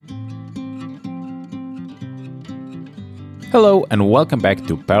Hello and welcome back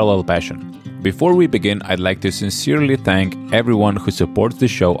to Parallel Passion. Before we begin, I'd like to sincerely thank everyone who supports the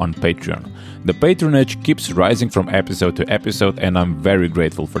show on Patreon. The patronage keeps rising from episode to episode and I'm very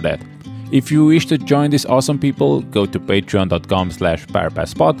grateful for that. If you wish to join these awesome people, go to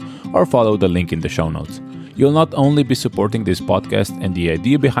patreon.com/parapasspod or follow the link in the show notes. You'll not only be supporting this podcast and the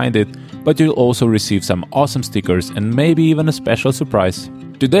idea behind it, but you'll also receive some awesome stickers and maybe even a special surprise.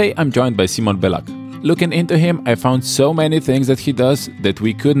 Today I'm joined by Simon Belak. Looking into him, I found so many things that he does that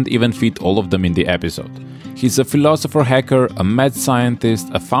we couldn't even fit all of them in the episode. He's a philosopher hacker, a mad scientist,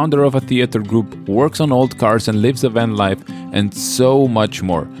 a founder of a theater group, works on old cars and lives a van life, and so much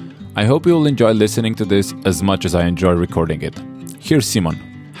more. I hope you'll enjoy listening to this as much as I enjoy recording it. Here's Simon.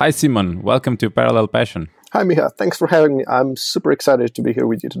 Hi Simon, welcome to Parallel Passion. Hi Miha, thanks for having me. I'm super excited to be here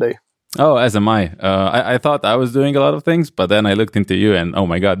with you today. Oh, as am I. I thought I was doing a lot of things, but then I looked into you and oh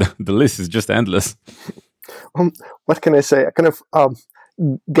my god, the list is just endless. What can I say? I kind of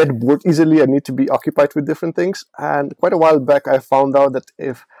get bored easily. I need to be occupied with different things. And quite a while back, I found out that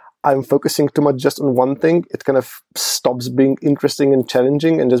if I'm focusing too much just on one thing, it kind of stops being interesting and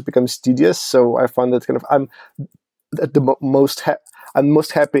challenging and just becomes tedious. So I found that I'm at the I'm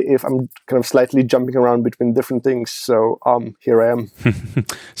most happy if I'm kind of slightly jumping around between different things. So here I am.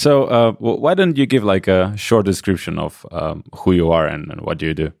 So why don't you give like a short description of who you are and what do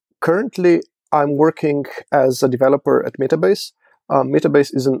you do? Currently, I'm working as a developer at Metabase.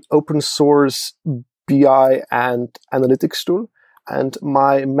 Metabase is an open source BI and analytics tool. And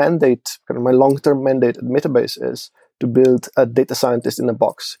my mandate, kind of my long-term mandate at Metabase is to build a data scientist in a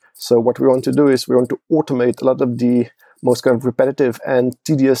box. So what we want to do is we want to automate a lot of the most kind of repetitive and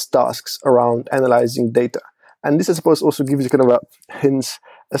tedious tasks around analyzing data. And this, I suppose, also gives you kind of a hint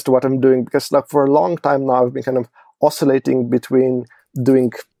as to what I'm doing, because like for a long time now, I've been kind of oscillating between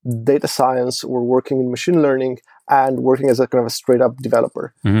doing data science or working in machine learning and working as a kind of a straight up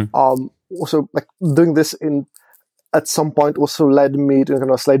developer. Mm-hmm. Also, like doing this at some point also led me to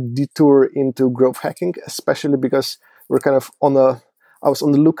kind of a slight detour into growth hacking, especially because I was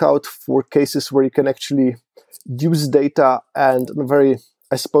on the lookout for cases where you can actually use data and a very,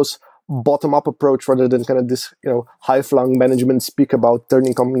 I suppose, bottom-up approach rather than kind of this, high-flung management speak about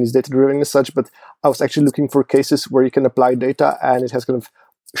turning companies data-driven and such. But I was actually looking for cases where you can apply data and it has kind of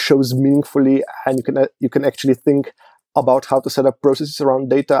shows meaningfully, and you can actually think about how to set up processes around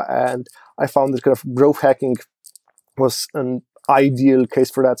data. And I found that kind of growth hacking was an ideal case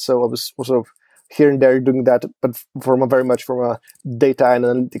for that. So I was also here and there doing that, but very much from a data and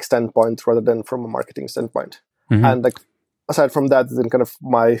analytics standpoint rather than from a marketing standpoint. Mm-hmm. And like aside from that, then kind of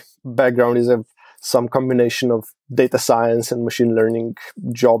my background is some combination of data science and machine learning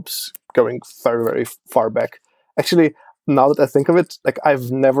jobs going very, very far back. Actually, now that I think of it, like I've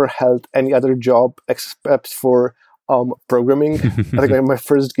never held any other job except for programming. I think my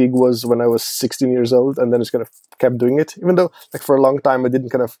first gig was when I was 16 years old, and then just kind of kept doing it, even though like for a long time I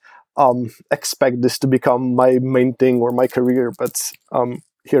didn't kind of expect this to become my main thing or my career, but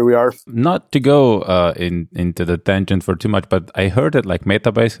here we are. Not to go into the tangent for too much, but I heard that like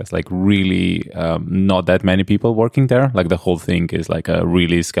Metabase has like really not that many people working there. Like the whole thing is like a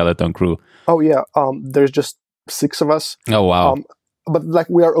really skeleton crew. Oh yeah, there's just 6 of us. Oh wow. But like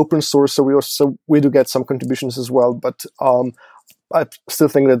we are open source, so we do get some contributions as well. But I still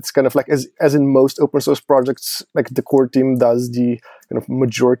think that it's kind of like as in most open source projects, like the core team does the kind of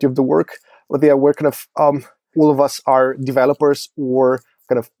majority of the work. But yeah, we're kind of all of us are developers or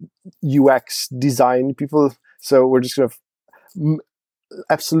kind of UX design people. So we're just kind of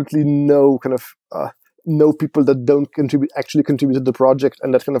absolutely no people that don't actually contribute to the project,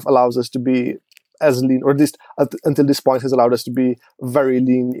 and that kind of allows us to be as lean, or at least until this point has allowed us to be very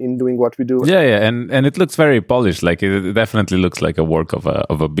lean in doing what we do. Yeah, and it looks very polished. Like it definitely looks like a work of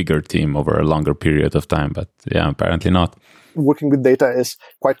a bigger team over a longer period of time. But yeah, apparently not. Working with data is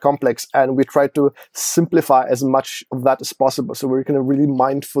quite complex, and we try to simplify as much of that as possible. So we're kind of really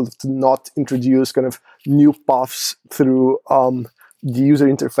mindful to not introduce kind of new paths through the user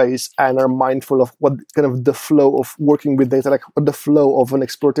interface, and are mindful of what kind of the flow of working with data, like what the flow of an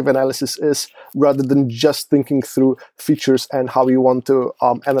explorative analysis is, rather than just thinking through features and how we want to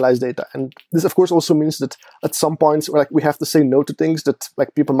analyze data. And this, of course, also means that at some points, we have to say no to things that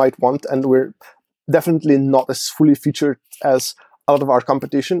like people might want, and we're definitely not as fully featured as a lot of our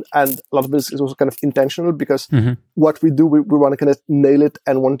competition. And a lot of this is also kind of intentional, because what we do, we want to kind of nail it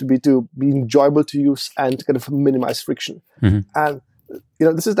and want to be enjoyable to use and kind of minimize friction.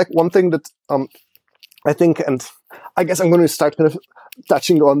 And this is like one thing that I think, and I guess I'm going to start kind of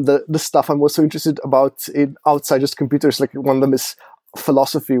touching on the stuff I'm also interested about outside just computers. Like one of them is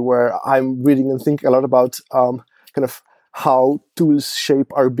philosophy, where I'm reading and thinking a lot about kind of how tools shape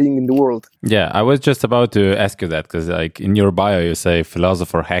our being in the world. Yeah, I was just about to ask you that because, like, in your bio, you say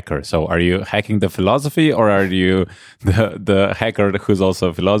philosopher hacker. So, are you hacking the philosophy, or are you the hacker who's also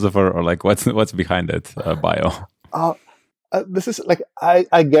a philosopher, or like what's behind that bio? This is like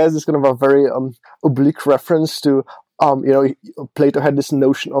I guess it's kind of a very oblique reference to Plato had this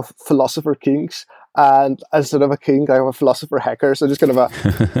notion of philosopher kings, and instead of a king, I have a philosopher hacker. So just kind of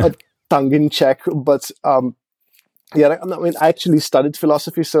a tongue in check, but yeah, like, I mean, I actually studied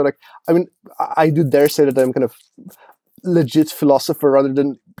philosophy, so like, I mean, I do dare say that I'm kind of legit philosopher rather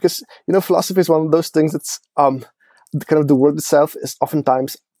than, because philosophy is one of those things that's kind of the word itself is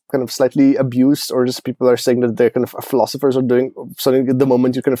oftentimes kind of slightly abused, or just people are saying that they're kind of philosophers are doing something at the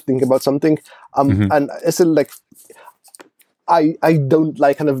moment you kind of think about something, and it's still like I don't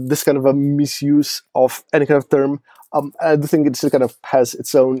like kind of this kind of a misuse of any kind of term. I do think it still kind of has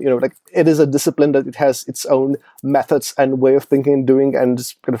its own, like it is a discipline that it has its own methods and way of thinking and doing, and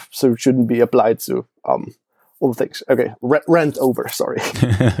it's kind of so it shouldn't be applied to all things. Okay, rant over. Sorry.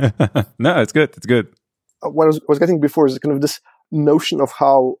 No, it's good. It's good. What I was getting before is kind of this notion of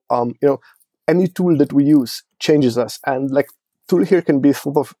how any tool that we use changes us, and like tool here can be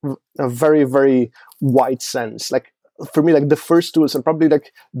full of a very, very wide sense. Like for me, like the first tools and probably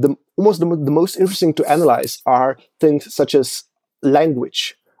like the most interesting to analyze are things such as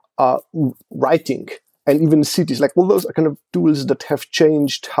language, writing, and even cities. Like all those are kind of tools that have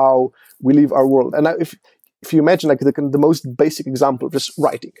changed how we live our world. And now if you imagine like the most basic example, just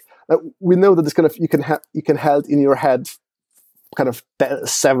writing, we know that this kind of you can hold in your head kind of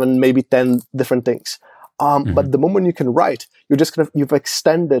 7, maybe 10 different things. But the moment you can write, you've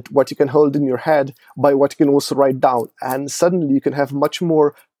extended what you can hold in your head by what you can also write down. And suddenly you can have much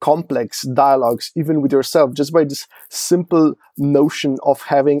more complex dialogues, even with yourself, just by this simple notion of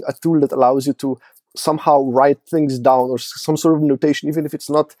having a tool that allows you to somehow write things down, or some sort of notation, even if it's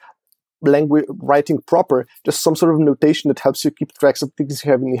not language writing proper, just some sort of notation that helps you keep tracks of things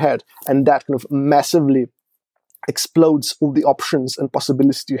you have in your head. And that kind of massively explodes all the options and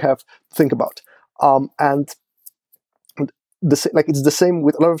possibilities you have to think about. And it's the same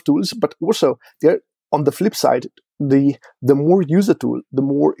with a lot of tools, but also on the flip side, the more you use a tool, the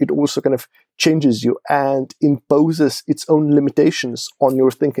more it also kind of changes you and imposes its own limitations on your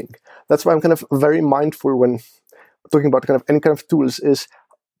thinking. That's why I'm kind of very mindful when talking about kind of any kind of tools is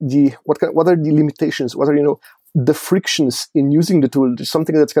what are the limitations? What are the frictions in using the tool? There's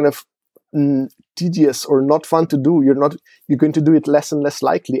something that's kind of tedious or not fun to do. You're going to do it less and less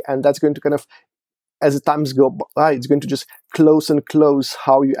likely, and that's going to kind of, as the times go by, it's going to just close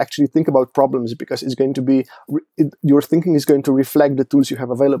how you actually think about problems, because it's going to be your thinking is going to reflect the tools you have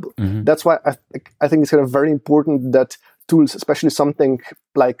available. That's why I think it's kind of very important that tools, especially something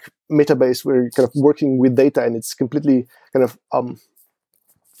like Metabase, where you're kind of working with data and it's completely kind of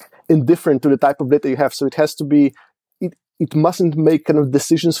indifferent to the type of data you have. So it has to be. It mustn't make kind of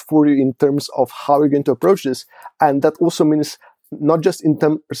decisions for you in terms of how you're going to approach this, and that also means not just in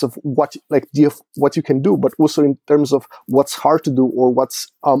terms of what you can do, but also in terms of what's hard to do or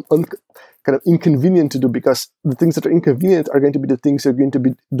what's kind of inconvenient to do, because the things that are inconvenient are going to be the things you're going to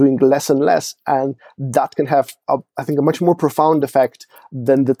be doing less and less, and that can have, I think, a much more profound effect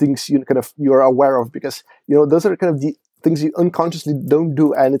than the things you're aware of, because those are kind of the things you unconsciously don't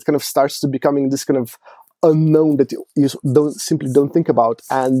do, and it kind of starts to becoming this kind of unknown that you don't think about,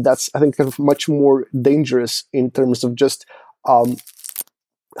 and that's, I think, kind of much more dangerous in terms of just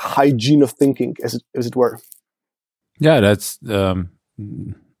hygiene of thinking, as it were. Yeah, that's a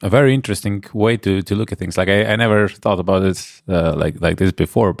very interesting way to look at things. Like I never thought about it like this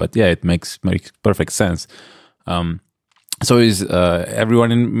before, but yeah, it makes perfect sense. So is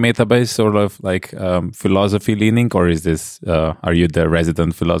everyone in Metabase sort of like philosophy leaning, or is this are you the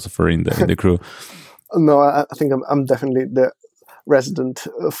resident philosopher in the crew? No, I think I'm definitely the resident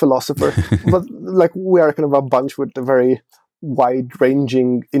philosopher, but like we are kind of a bunch with a very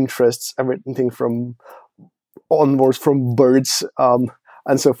wide-ranging interests, everything from birds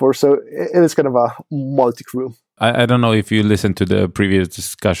and so forth. So it is kind of a multi-crew. I don't know if you listened to the previous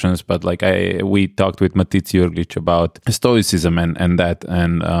discussions, but like we talked with Matic Jurlic about Stoicism and that,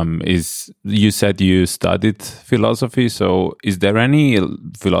 and you said you studied philosophy. So is there any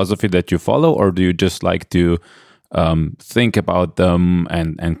philosophy that you follow, or do you just like to think about them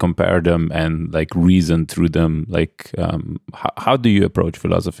and compare them and like reason through them? Like how do you approach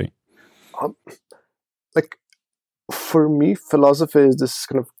philosophy? Like for me, philosophy is this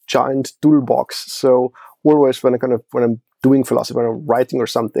kind of giant toolbox. So always when I'm doing philosophy, when I'm writing or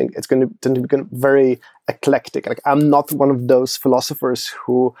something, it's going to tend to become very eclectic. Like I'm not one of those philosophers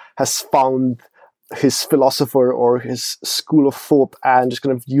who has found his philosopher or his school of thought and just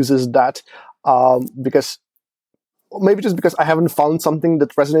kind of uses that because maybe just because I haven't found something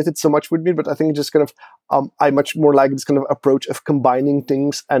that resonated so much with me, but I think just kind of I much more like this kind of approach of combining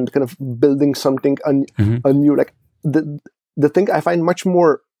things and kind of building something anew. Like the thing I find much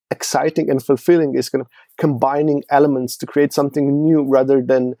more exciting and fulfilling is kind of combining elements to create something new rather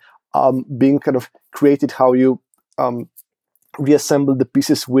than being kind of created how you reassemble the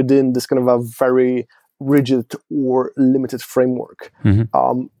pieces within this kind of a very rigid or limited framework.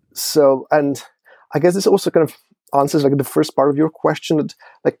 So, and I guess this also kind of answers like the first part of your question that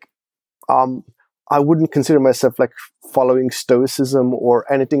like I wouldn't consider myself like following Stoicism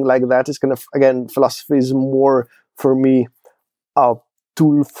or anything like that. It's kind of, again, philosophy is more for me a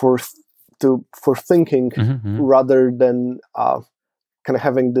tool for thinking rather than kind of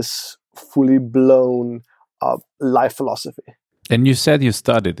having this fully blown life philosophy. And you said you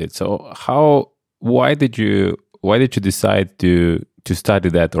studied it. So why did you decide to study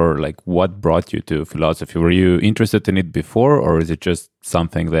that, or like what brought you to philosophy? Were you interested in it before, or is it just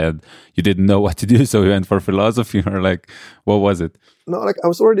something that you didn't know what to do, so you went for philosophy, or like what was it? No, like I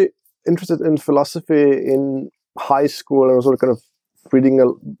was already interested in philosophy in high school. I was already kind of reading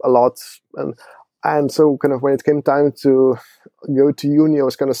a lot, and so kind of when it came time to go to uni, I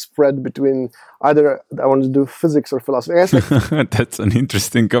was kind of spread between either I wanted to do physics or philosophy. I guess like, that's an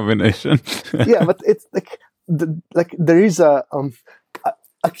interesting combination. Yeah, but it's like there is a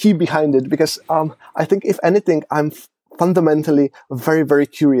key behind it, because I think if anything, I'm fundamentally very, very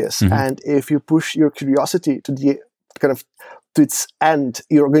curious, and if you push your curiosity to the kind of to its end,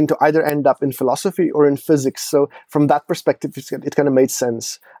 you're going to either end up in philosophy or in physics. So from that perspective, it kind of made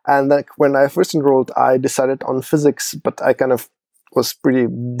sense. And like when I first enrolled, I decided on physics, but I kind of was pretty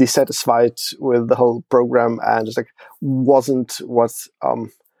dissatisfied with the whole program and just like wasn't what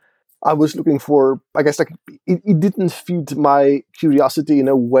I was looking for. I guess like it didn't feed my curiosity in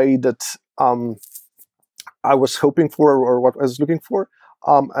a way that I was hoping for or what I was looking for.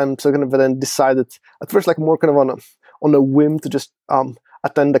 And so kind of then decided at first like more kind of on a whim to just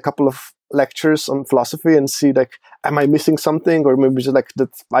attend a couple of lectures on philosophy and see like, am I missing something, or maybe just like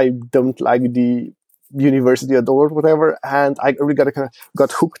that I don't like the university at all or whatever. And I really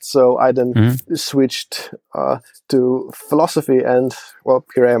got hooked. So I then switched to philosophy, and well,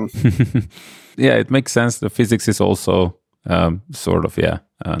 here I am. Yeah, it makes sense. The physics is also sort of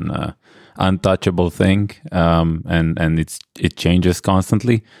an untouchable thing, and it changes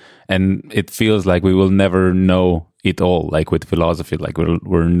constantly, and it feels like we will never know it all. Like with philosophy, like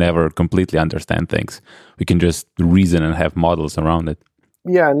we'll never completely understand things. We can just reason and have models around it.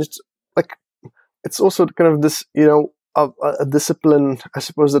 Yeah, and it's like it's also kind of this, a discipline, I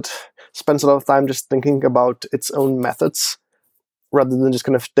suppose, that spends a lot of time just thinking about its own methods rather than just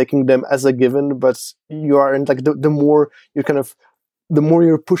kind of taking them as a given. But you are in like the more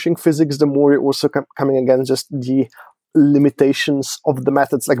you're pushing physics, the more you're also coming against just the limitations of the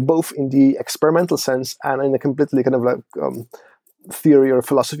methods, like both in the experimental sense and in a completely kind of like theory or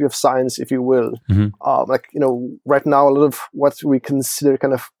philosophy of science, if you will. Like, right now, a lot of what we consider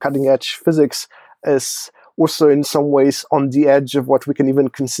kind of cutting edge physics is also in some ways on the edge of what we can even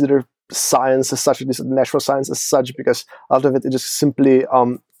consider science as such, at least natural science as such, because a lot of it is just simply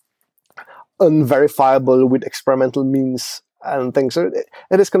unverifiable with experimental means and things. So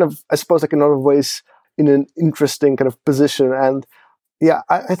it is kind of, I suppose, like in a lot of ways, in an interesting kind of position. And yeah,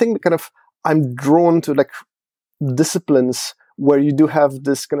 I think kind of I'm drawn to like disciplines where you do have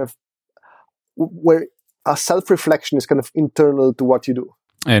this kind of, where a self-reflection is kind of internal to what you do.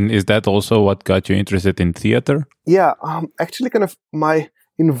 And is that also what got you interested in theater? Yeah, actually kind of my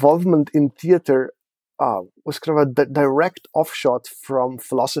involvement in theater was kind of a direct offshot from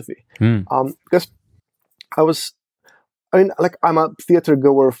philosophy. Because I'm a theater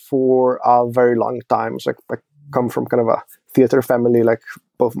goer for a very long time. So I come from kind of a theater family. Like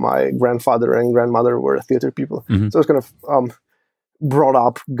both my grandfather and grandmother were theater people. So I was kind of brought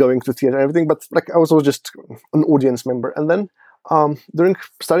up going to theater and everything. But like I was always just an audience member. And then during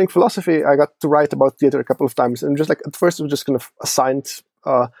studying philosophy, I got to write about theater a couple of times. And just like at first it was just kind of assigned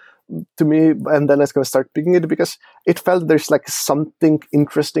to me, and then I was going to start picking it because it felt there's like something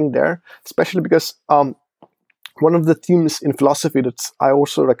interesting there, especially because one of the themes in philosophy that I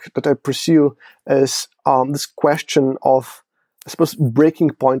also that I pursue is this question of, I suppose,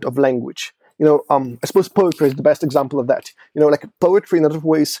 breaking point of language. I suppose poetry is the best example of that. Like poetry in other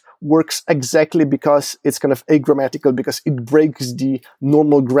ways works exactly because it's kind of agrammatical, because it breaks the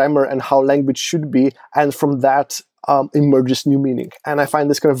normal grammar and how language should be, and from that emerges new meaning. And I find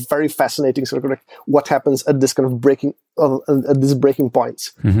this kind of very fascinating, sort of like what happens at this kind of breaking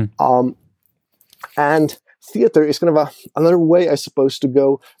points. And theater is kind of another way, I suppose, to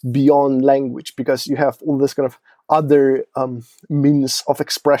go beyond language, because you have all this kind of other means of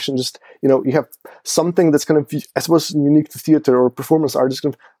expression. Just, you have something that's kind of, I suppose, unique to theater or performance art, just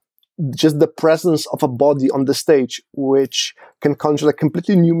kind of just the presence of a body on the stage, which can conjure like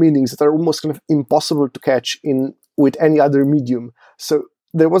completely new meanings that are almost kind of impossible to catch in with any other medium. So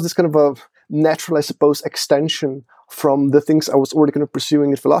there was this kind of a natural, I suppose, extension from the things I was already kind of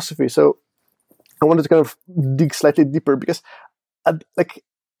pursuing in philosophy. So I wanted to kind of dig slightly deeper, because at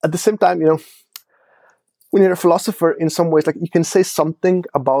the same time, when you're a philosopher, in some ways, like, you can say something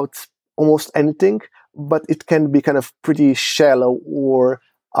about almost anything, but it can be kind of pretty shallow, or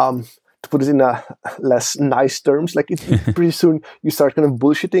to put it in a less nice terms, like pretty soon you start kind of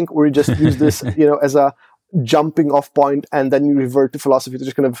bullshitting, or you just use this, as a jumping off point, and then you revert to philosophy to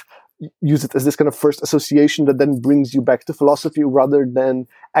just kind of use it as this kind of first association that then brings you back to philosophy, rather than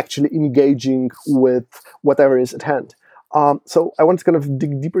actually engaging with whatever is at hand. So I wanted to kind of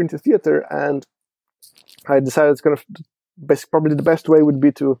dig deeper into theater, and I decided it's kind of probably the best way would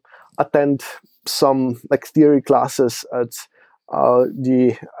be to attend some like theory classes at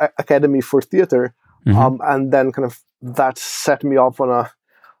the Academy for Theater, and then kind of that set me off on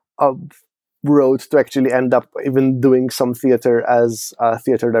a road to actually end up even doing some theater as a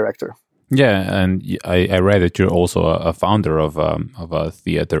theater director. Yeah, and I read that you're also a founder of a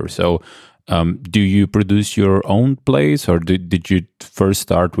theater. So do you produce your own plays, or did you first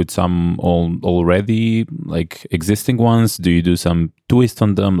start with some already like existing ones? Do you do some twist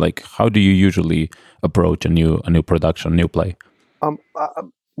on them? Like, how do you usually approach a new production, new play?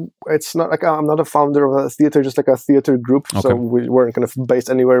 It's not like I'm not a founder of a theater, just like a theater group. Okay. So we weren't kind of based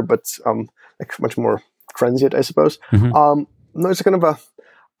anywhere, but like much more transient, I suppose. No, it's kind of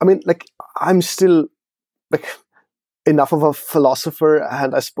I'm still like enough of a philosopher,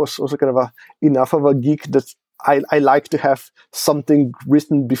 and I suppose also kind of enough of a geek that I like to have something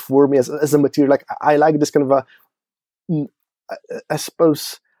written before me as a material. Like, I like this kind of I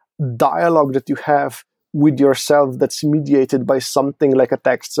suppose, dialogue that you have with yourself that's mediated by something like a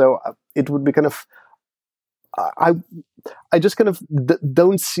text. So it would be kind of, I just kind of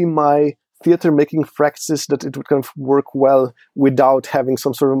don't see my theater making practice that it would kind of work well without having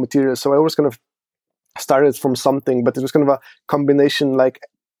some sort of material. So I always kind of started from something, but it was kind of a combination, like,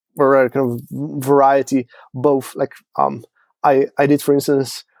 or a kind of variety, both. Like, I did, for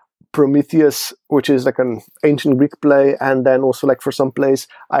instance, Prometheus, which is like an ancient Greek play, and then also like for some plays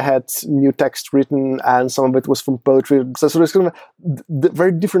I had new text written, and some of it was from poetry. So there's kind of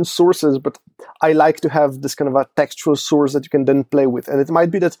very different sources, but I like to have this kind of a textual source that you can then play with. And it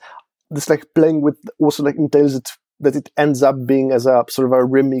might be that this like playing with also like entails that it ends up being as a sort of a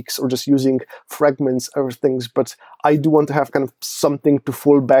remix or just using fragments of things. But I do want to have kind of something to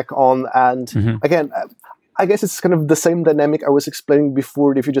fall back on. And again, I guess it's kind of the same dynamic I was explaining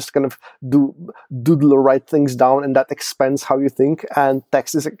before. If you just kind of doodle or write things down, and that expands how you think. And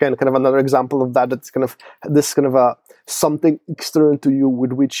text is again kind of another example of that. That's kind of this kind of a something external to you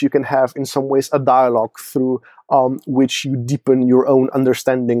with which you can have in some ways a dialogue through which you deepen your own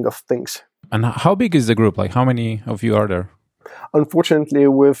understanding of things. And how big is the group? Like, how many of you are there? Unfortunately,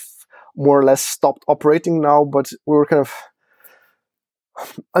 we've more or less stopped operating now, but we were kind of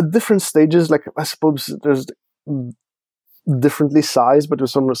at different stages. Like, I suppose there's differently sized, but it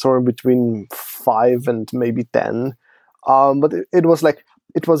was somewhere between 5 and maybe 10. But it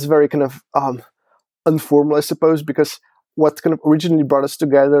was very kind of informal, I suppose, because what kind of originally brought us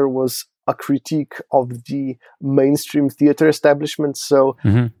together was a critique of the mainstream theater establishment. So,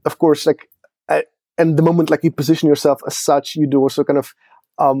 of course, like, and the moment like you position yourself as such, you do also kind of,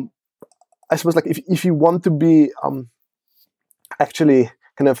 I suppose, like if you want to be actually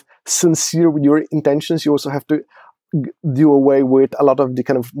kind of sincere with your intentions, you also have to do away with a lot of the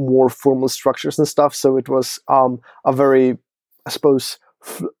kind of more formal structures and stuff. So it was a very, I suppose,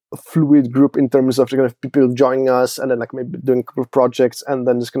 fluid group in terms of the kind of people joining us, and then like maybe doing a couple of projects, and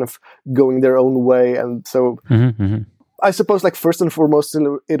then just kind of going their own way. And so I suppose, like, first and foremost,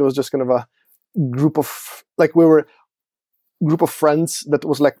 it was just kind of a group of, like, we were a group of friends that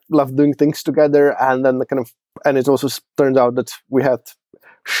was like loved doing things together. And then the kind of, and it also turned out that we had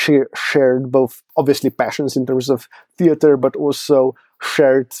shared both obviously passions in terms of theater, but also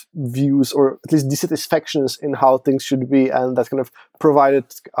shared views, or at least dissatisfactions in how things should be, and that kind of provided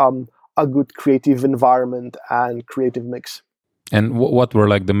a good creative environment and creative mix. And what were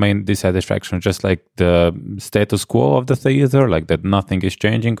like the main dissatisfactions? Just like the status quo of the theater, like that nothing is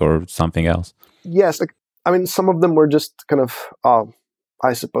changing, or something else? Yes, like, I mean, some of them were just kind of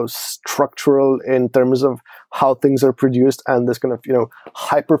I suppose, structural in terms of how things are produced and this kind of,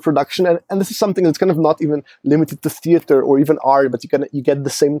 hyper production. And this is something that's kind of not even limited to theater or even art, but you get the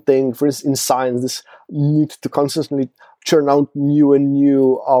same thing. For instance, in science, this need to constantly churn out new and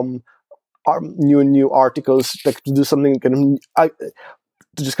new articles, like to do something to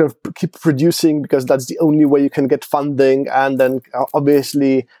just kind of keep producing, because that's the only way you can get funding. And then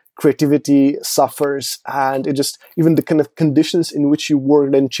obviously creativity suffers, and it just, even the kind of conditions in which you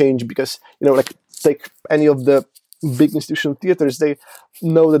work then change, because, like take any of the big institutional theaters, they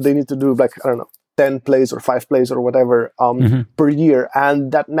know that they need to do, like, I don't know, 10 plays or 5 plays or whatever per year,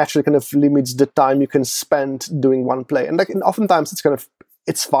 and that naturally kind of limits the time you can spend doing one play. And and oftentimes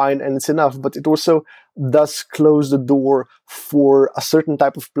it's fine and it's enough, but it also does close the door for a certain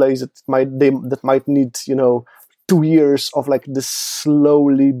type of plays that might need 2 years of like this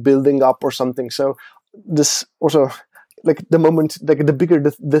slowly building up or something. So this also, like, the moment, like, the bigger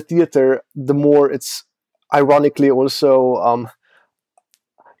the theater, the more it's ironically also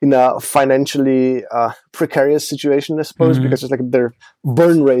in a financially precarious situation, I suppose, because it's like their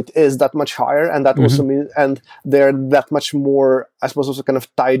burn rate is that much higher, and that also means, and they're that much more, I suppose, also kind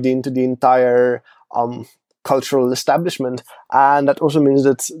of tied into the entire cultural establishment, and that also means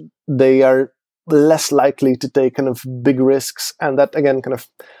that they are less likely to take kind of big risks, and that again kind of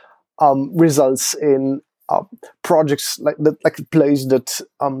results in projects like plays that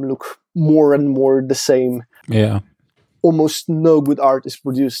look more and more the same. Yeah. Almost no good art is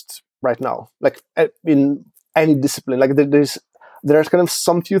produced right now, like in any discipline. Like there's kind of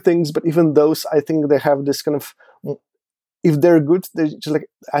some few things, but even those, I think they have this kind of, if they're good, they just, like,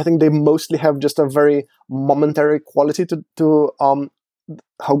 I think they mostly have just a very momentary quality to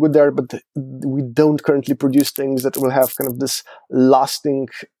how good they are. But we don't currently produce things that will have kind of this lasting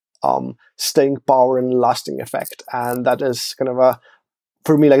staying power and lasting effect, and that is kind of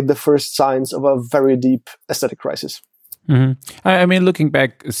for me, like the first signs of a very deep aesthetic crisis. I mean, looking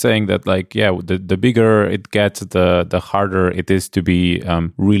back, saying that, like, yeah, the bigger it gets, the harder it is to be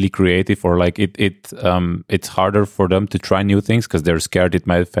really creative, or like it's harder for them to try new things because they're scared it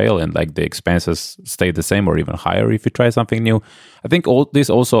might fail, and like the expenses stay the same or even higher if you try something new. I think all this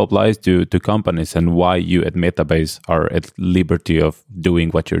also applies to companies, and why you at Metabase are at liberty of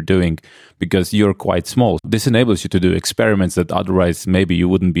doing what you're doing, because you're quite small. This enables you to do experiments that otherwise maybe you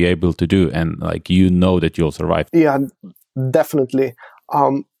wouldn't be able to do, and like that you'll survive. Yeah, definitely.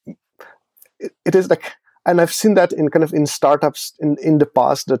 It is like, and I've seen that in startups in the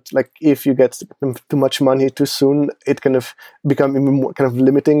past, that like if you get too much money too soon, it kind of become even more kind of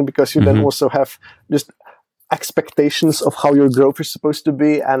limiting, because you then also have just expectations of how your growth is supposed to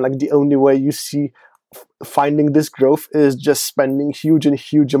be, and like the only way you see finding this growth is just spending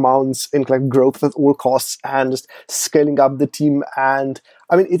huge amounts in like growth at all costs and just scaling up the team. And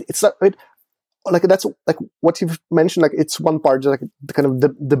I mean, it's not like, that's like what you've mentioned, like it's one part, like the kind of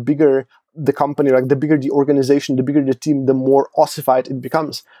the bigger the company, like the bigger the organization, the bigger the team, the more ossified it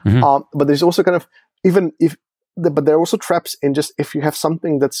becomes. But there's also kind of, but there are also traps in just, if you have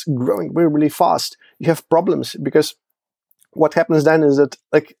something that's growing really, really fast, you have problems, because what happens then is that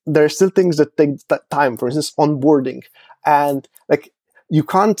like there are still things that take that time, for instance, onboarding, and like you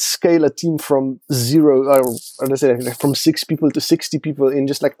can't scale a team from zero, or let's say like from 6 people to 60 people in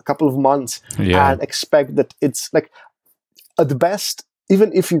just like a couple of months, and expect that it's like, at the best,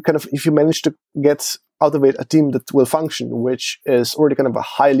 even if you manage to get out of it a team that will function, which is already kind of a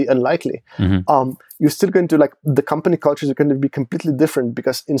highly unlikely, you're still going to, like, the company cultures are going to be completely different,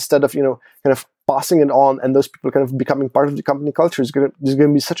 because instead of, kind of passing it on and those people kind of becoming part of the company culture, there's going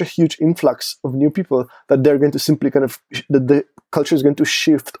to be such a huge influx of new people that they're going to simply kind of, the culture is going to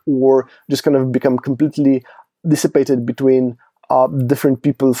shift, or just kind of become completely dissipated between different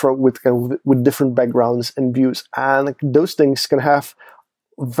people with different backgrounds and views. And like, those things can have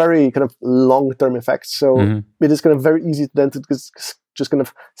very kind of long-term effects. So it is kind of very easy then to just kind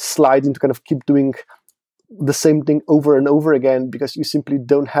of slide into kind of keep doing the same thing over and over again, because you simply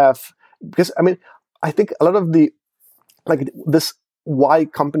don't have, because I mean, I think a lot of the, like, this, why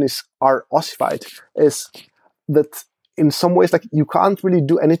companies are ossified is that in some ways, like, you can't really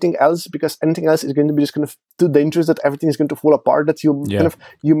do anything else, because anything else is going to be just kind of too dangerous, that everything is going to fall apart, that you kind of,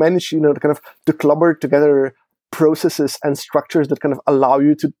 you manage, to kind of to clubber together processes and structures that kind of allow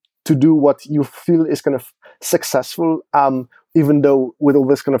you to do what you feel is kind of successful, even though with all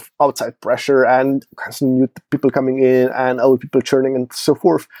this kind of outside pressure and constantly new people coming in and old people churning and so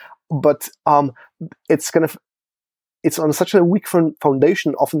forth. But it's kind of, it's on such a weak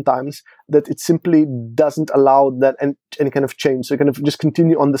foundation oftentimes that it simply doesn't allow that any kind of change. So you kind of just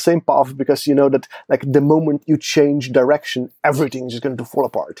continue on the same path because you know that like the moment you change direction, everything is just going to fall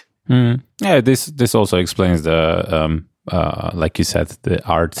apart. Yeah, this also explains the like you said, the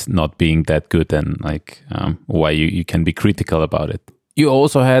art not being that good and like why you can be critical about it. You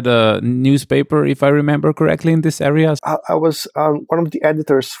also had a newspaper, if I remember correctly, in this area. I was one of the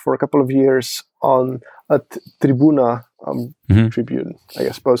editors for a couple of years at Tribuna, Tribune, I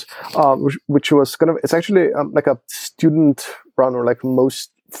suppose, which was kind of, it's actually like a student run or like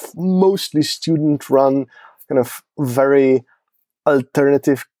mostly student run kind of very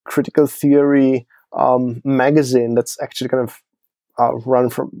alternative critical theory magazine that's actually kind of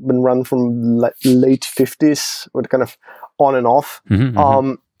been run from late 50s with kind of on and off.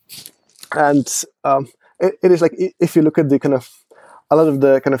 And it is like, if you look at the kind of a lot of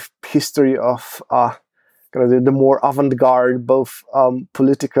the kind of history of kind of the more avant-garde both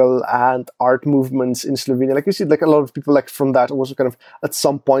political and art movements in Slovenia, like you see like a lot of people like from that also kind of at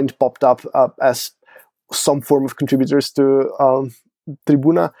some point popped up as some form of contributors to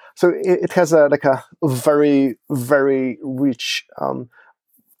Tribuna. So it has a very, very rich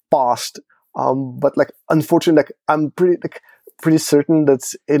past. But like unfortunately, like I'm pretty certain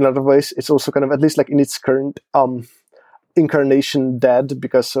that in a lot of ways it's also kind of, at least like in its current incarnation, dead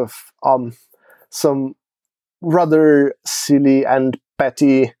because of some rather silly and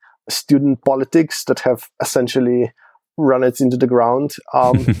petty student politics that have essentially run it into the ground.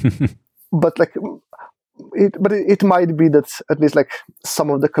 But like it might be that at least like some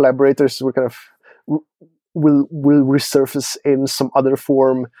of the collaborators were kind of will resurface in some other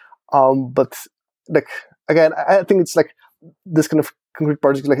form. But like again, I think it's like this kind of concrete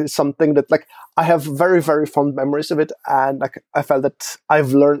project, like it's something that like I have very, very fond memories of it, and like I felt that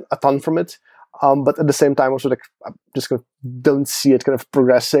I've learned a ton from it. But at the same time, also like I just kind of don't see it kind of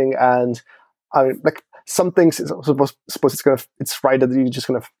progressing. And I mean, like some things, it's suppose it's kind of, it's right that you just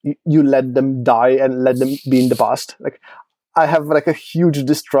kind of you let them die and let them be in the past. Like I have like a huge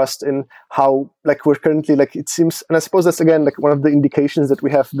distrust in how like we're currently, like it seems, and I suppose that's again like one of the indications that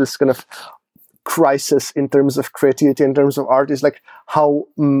we have this kind of crisis in terms of creativity, in terms of art, is like how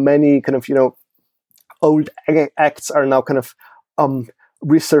many kind of, you know, old acts are now kind of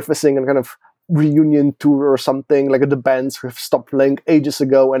resurfacing and kind of reunion tour or something, like the bands who have stopped playing ages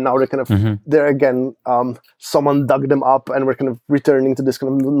ago and now they're kind of they're again, someone dug them up and we're kind of returning to this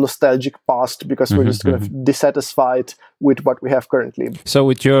kind of nostalgic past because we're just kind of dissatisfied with what we have currently. So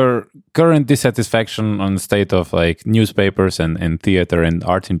with your current dissatisfaction on the state of like newspapers and theater and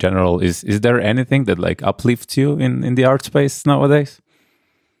art in general, is there anything that like uplifts you in the art space nowadays?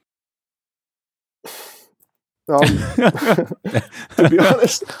 To be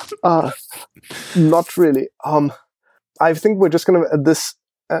honest, not really. I think we're just kind of at this,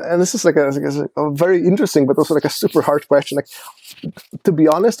 and this is like a very interesting, but also like a super hard question. Like, to be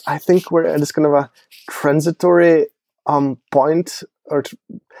honest, I think we're at this kind of a transitory point,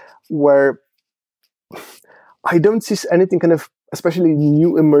 where I don't see anything kind of especially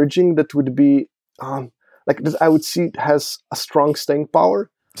new emerging that would be like that I would see it has a strong staying power.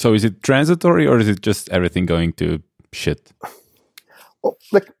 So is it transitory or is it just everything going to shit? Well,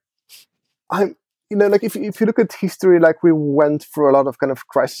 like I'm, you know, like if you look at history, like we went through a lot of kind of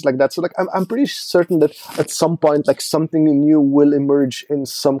crises like that. So like I'm pretty certain that at some point, like something new will emerge in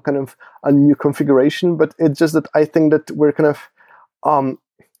some kind of a new configuration. But it's just that I think that we're kind of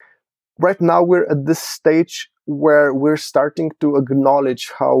right now we're at this stage where we're starting to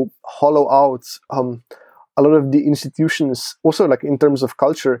acknowledge how hollow out a lot of the institutions, also like in terms of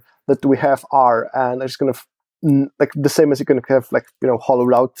culture that we have are, and it's kind of like the same as you can have like, you know,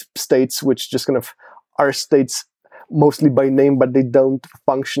 hollowed out states, which just kind of are states mostly by name, but they don't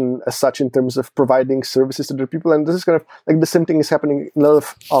function as such in terms of providing services to the people. And this is kind of like the same thing is happening in a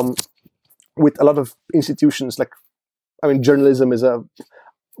lot of with a lot of institutions. Like, I mean, journalism is a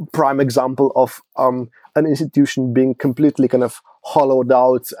prime example of an institution being completely kind of hollowed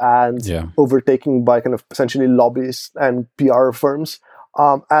out and overtaken by kind of essentially lobbies and PR firms.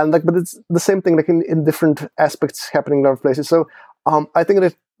 And like, but it's the same thing, like in different aspects happening in other places. So I think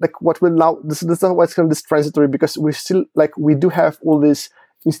that like what will now, this is why it's kind of this transitory, because we still, like, we do have all these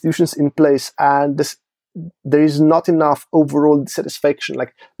institutions in place, and there is not enough overall dissatisfaction.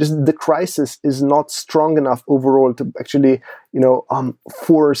 Like, just the crisis is not strong enough overall to actually, you know,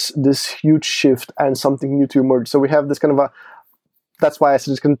 force this huge shift and something new to emerge. So we have this kind of that's why I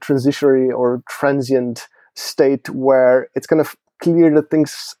said it's kind of transitionary or transient state where it's kind of clear that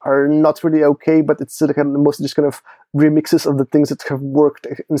things are not really okay, but it's still kind of mostly just kind of remixes of the things that have worked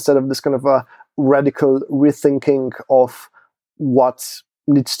instead of this kind of a radical rethinking of what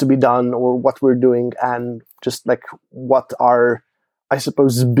needs to be done or what we're doing, and just like what our, I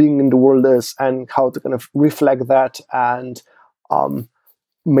suppose, being in the world is, and how to kind of reflect that and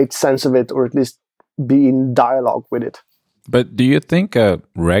make sense of it, or at least be in dialogue with it. But do you think a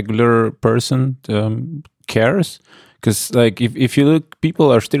regular person cares? Because like if you look,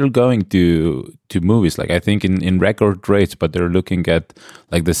 people are still going to movies. Like I think in record rates, but they're looking at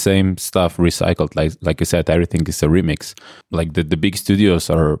like the same stuff recycled. Like I said, everything is a remix. Like the big studios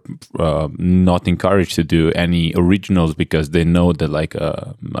are not encouraged to do any originals because they know that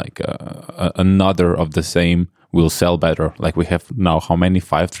another of the same will sell better. Like we have now how many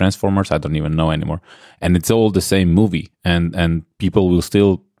 5 Transformers? I don't even know anymore, and it's all the same movie, and people will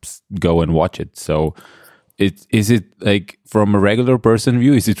still go and watch it. So. Is it like from a regular person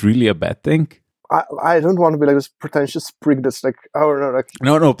view, is it really a bad thing? I don't want to be like this pretentious prick that's like, oh no, like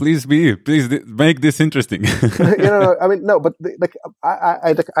no, please make this interesting. I mean, no, but like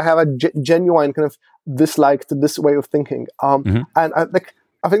I have a genuine kind of dislike to this way of thinking. And I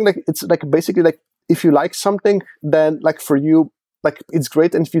think like it's like basically like if you like something, then like for you, like it's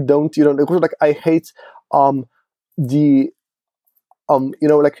great, and if you don't, you don't. Like I hate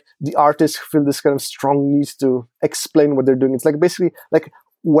like the artists feel this kind of strong need to explain what they're doing. It's like basically like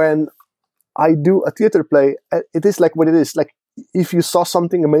when I do a theater play, it is like what it is. Like if you saw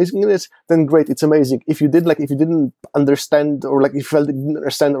something amazing in it, then great, it's amazing. If you didn't understand, or like if you felt it didn't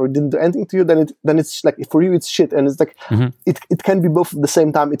understand or it didn't do anything to you, then it's like for you it's shit. And it's like it can be both at the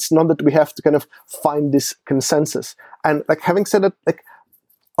same time. It's not that we have to kind of find this consensus. And like having said that, like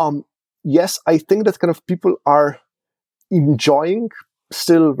yes, I think that kind of people are enjoying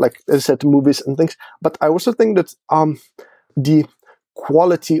still, like as I said, movies and things, but I also think that the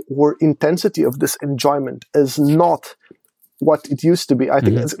quality or intensity of this enjoyment is not what it used to be. I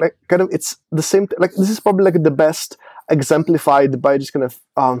think it's like kind of it's the same. Like this is probably like the best exemplified by just kind of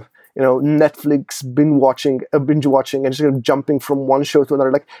Netflix binge watching and just kind of jumping from one show to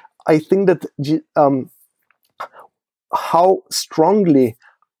another. Like I think that how strongly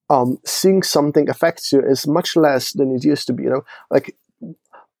seeing something affects you is much less than it used to be. Like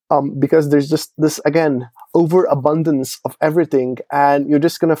because there's just this again overabundance of everything, and you're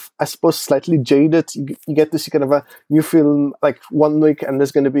just kind of, I suppose, slightly jaded. You get to see kind of a new film like one week, and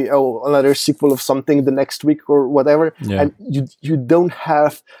there's going to be another sequel of something the next week or whatever, and you don't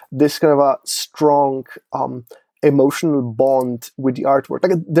have this kind of a strong emotional bond with the artwork.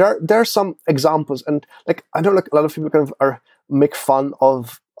 Like there are some examples, and like I know like a lot of people kind of make fun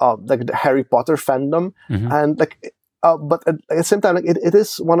of like the Harry Potter fandom, and like but at the same time, like it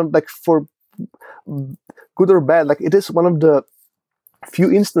is one of, like, for good or bad, like it is one of the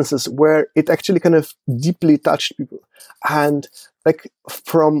few instances where it actually kind of deeply touched people. And like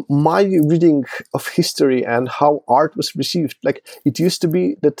from my reading of history and how art was received, like it used to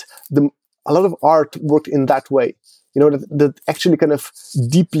be that a lot of art worked in that way, that actually kind of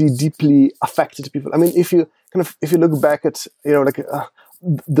deeply affected people. I mean, if you look back at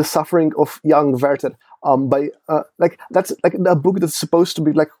the suffering of young Werther, by like that's like a book that's supposed to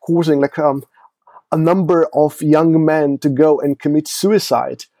be like causing like a number of young men to go and commit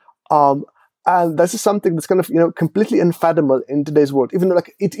suicide, and this is something that's kind of completely unfathomable in today's world. Even though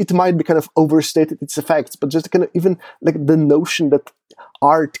like it might be kind of overstated its effects, but just kind of even like the notion that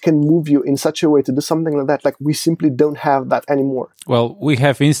art can move you in such a way to do something like that, like we simply don't have that anymore. Well, we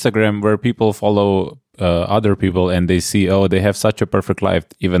have Instagram where people follow other people and they see, they have such a perfect life,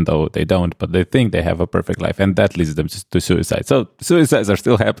 even though they don't, but they think they have a perfect life, and that leads them to suicide. So suicides are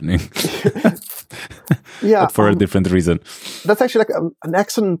still happening. Yeah, but for a different reason. That's actually like an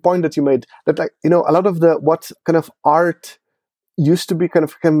excellent point that you made, that like a lot of what kind of art used to be kind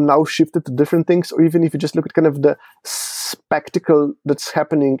of now shifted to different things. Or even if you just look at kind of the spectacle that's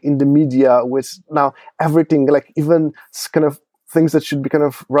happening in the media with now everything, like even kind of things that should be kind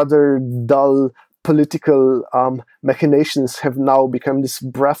of rather dull political machinations have now become this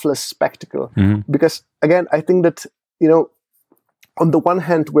breathless spectacle. Because again, I think that on the one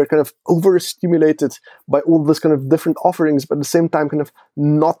hand, we're kind of overstimulated by all this kind of different offerings, but at the same time, kind of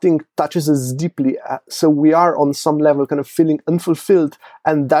nothing touches us deeply. So we are on some level kind of feeling unfulfilled,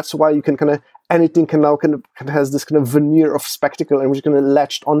 and that's why you can kind of anything can now kind of has this kind of veneer of spectacle, and we're just kind of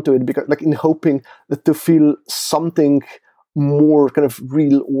latched onto it because, like, in hoping that to feel something more kind of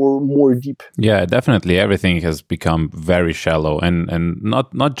real or more deep. Yeah, definitely. Everything has become very shallow, and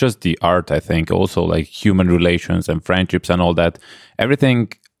not just the art. I think also like human relations and friendships and all that.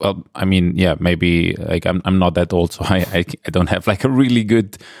 Everything. Well, I mean, yeah, maybe like I'm not that old, so I don't have like a really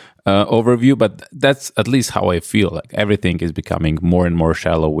good overview, but that's at least how I feel. Like everything is becoming more and more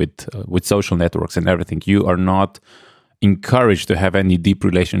shallow with social networks and everything. You are not encouraged to have any deep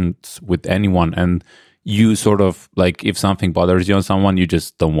relations with anyone, and you sort of like, if something bothers you on someone, you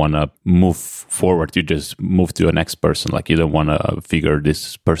just don't want to move forward. You just move to a next person. Like you don't want to figure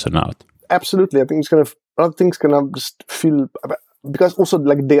this person out. Absolutely. I think it's kind of, a lot of things kind of just feel, because also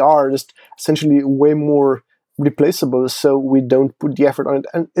like they are just essentially way more replaceable, so we don't put the effort on it.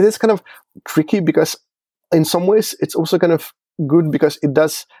 And it is kind of tricky because in some ways it's also kind of good because it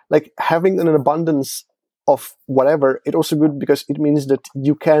does, like having an abundance of whatever, it also good because it means that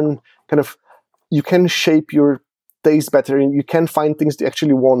you can shape your taste better, and you can find things you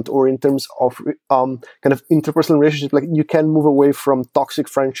actually want, or in terms of kind of interpersonal relationships, like you can move away from toxic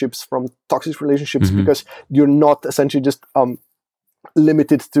friendships, from toxic relationships, because you're not essentially just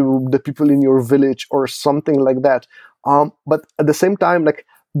limited to the people in your village or something like that. But at the same time, like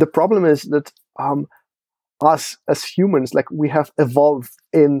the problem is that us as humans, like we have evolved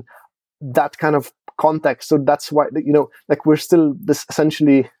in that kind of context. So that's why, like we're still this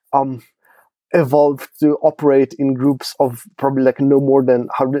essentially evolved to operate in groups of probably like no more than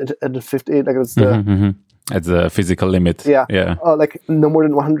 150. Like it's the At the physical limit. Yeah. Like no more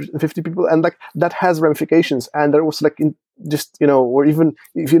than 150 people. And like that has ramifications. And there was like or even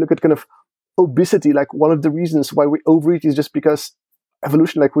if you look at kind of obesity, like one of the reasons why we overeat is just because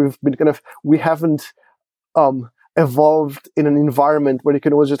evolution, like we haven't evolved in an environment where you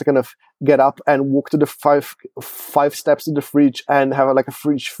can always just kind of get up and walk to the five steps to the fridge and have a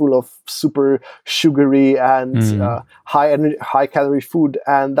fridge full of super sugary and high calorie food.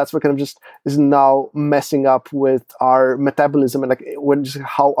 And that's what kind of just is now messing up with our metabolism and like just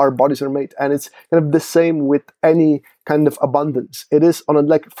how our bodies are made. And it's kind of the same with any kind of abundance. It is on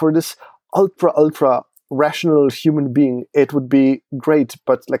for this ultra rational human being, it would be great,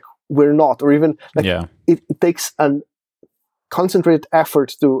 but like we're not, or even it takes an concentrated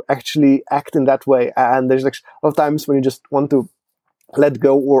effort to actually act in that way. And there's like a lot of times when you just want to let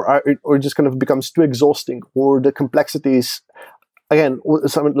go, or it just kind of becomes too exhausting, or the complexities, again, a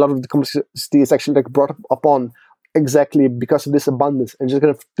lot of the complexity is actually like brought upon exactly because of this abundance, and just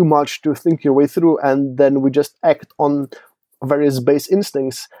kind of too much to think your way through, and then we just act on various base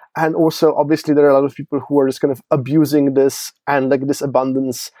instincts. And also obviously there are a lot of people who are just kind of abusing this and like this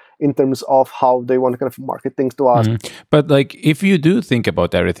abundance in terms of how they want to kind of market things to us. But like if you do think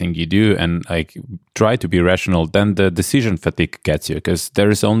about everything you do and like try to be rational, then the decision fatigue gets you, because there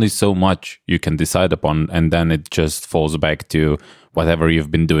is only so much you can decide upon, and then it just falls back to whatever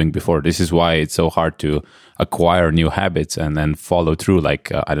you've been doing before. This is why it's so hard to acquire new habits and then follow through,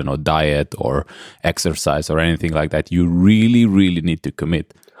 like diet or exercise or anything like that. You really, really need to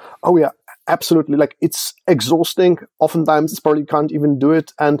commit. Oh yeah, absolutely. Like it's exhausting. Oftentimes, it's probably can't even do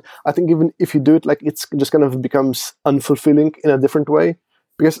it. And I think even if you do it, like it's just kind of becomes unfulfilling in a different way.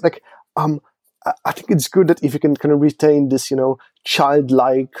 Because like I think it's good that if you can kind of retain this,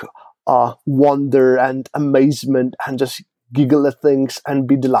 childlike wonder and amazement and just giggle at things and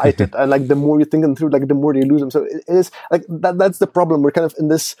be delighted. And like the more you think them through, like the more you lose them. So it is like that's the problem. We're kind of in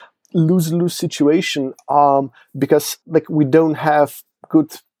this lose-lose situation because like we don't have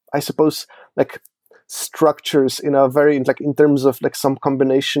good, I suppose, like structures in a very like in terms of like some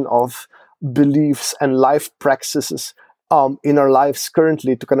combination of beliefs and life practices in our lives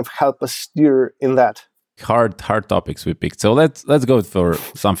currently to kind of help us steer in that. Hard topics we picked. So let's go for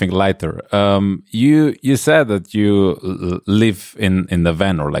something lighter. You said that you live in the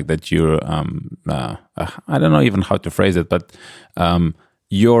van, or like that you I don't know even how to phrase it, but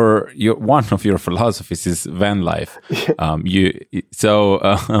your one of your philosophies is van life. Tell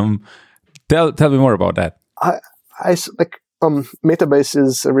me more about that. I like Metabase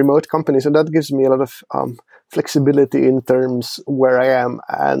is a remote company, so that gives me a lot of flexibility in terms where I am,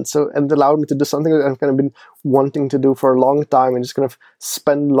 and it allowed me to do something that I've kind of been wanting to do for a long time, and just kind of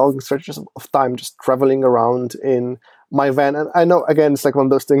spend long stretches of time just traveling around in my van. And I know, again, it's like one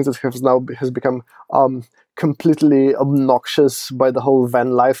of those things that has become completely obnoxious by the whole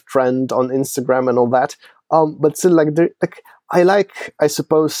van life trend on Instagram and all that. But still, I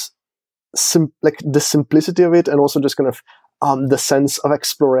suppose the simplicity of it, and also just kind of the sense of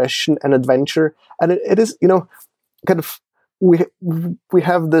exploration and adventure. And it is, kind of we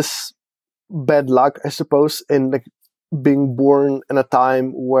have this bad luck, I suppose, in like being born in a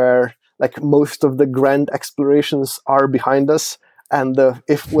time where like most of the grand explorations are behind us, and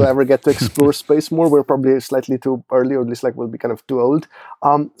if we'll ever get to explore space more, we're probably slightly too early, or at least like we'll be kind of too old.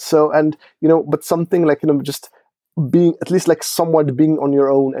 But something like just being at least like somewhat being on your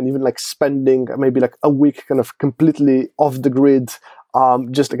own, and even like spending maybe like a week kind of completely off the grid,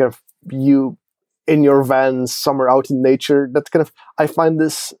 just kind of you in your van somewhere out in nature. That kind of, I find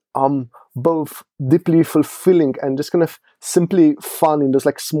this both deeply fulfilling and just kind of simply fun in those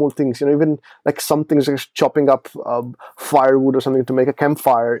like small things. Even like some things like chopping up firewood or something to make a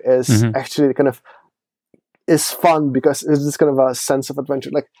campfire is actually kind of is fun because it's just kind of a sense of adventure.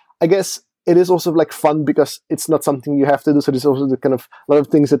 Like, I guess it is also like fun because it's not something you have to do. So there's also the kind of a lot of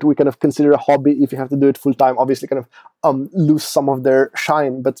things that we kind of consider a hobby. If you have to do it full time, obviously kind of lose some of their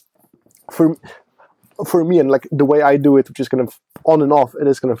shine. But for me and like the way I do it, which is kind of on and off, it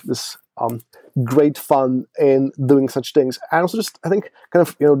is kind of this great fun in doing such things. And also just, I think kind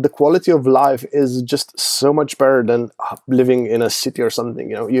of, the quality of life is just so much better than living in a city or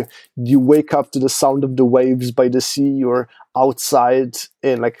something. You wake up to the sound of the waves by the sea. You're outside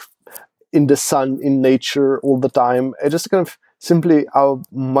in the sun, in nature all the time. It just kind of simply a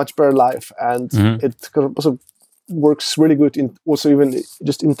much better life. And it kind of also works really good in also even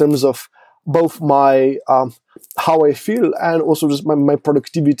just in terms of both my how I feel and also just my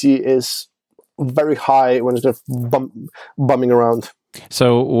productivity is very high when it's kind of bumming around.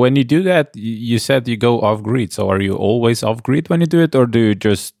 So when you do that, you said you go off grid. So are you always off grid when you do it, or do you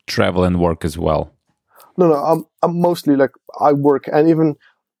just travel and work as well? No, I'm mostly like I work, and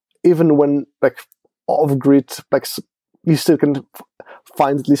even when like off grid, like you still can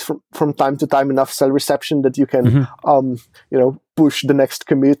find at least from time to time enough cell reception that you can push the next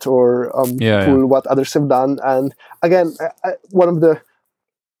commit or pull what others have done. And again, one of the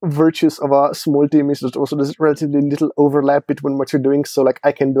virtues of a small team is that also there's relatively little overlap between what you're doing. So like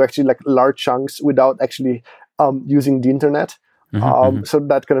I can do actually like large chunks without actually using the internet. So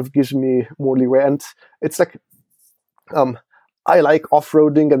that kind of gives me more leeway. And it's like I like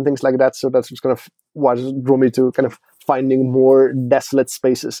off-roading and things like that. So that's just kind of what drew me to kind of finding more desolate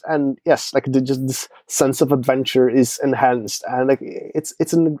spaces. And yes, like just this sense of adventure is enhanced, and like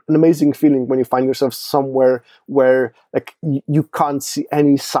it's an amazing feeling when you find yourself somewhere where like you can't see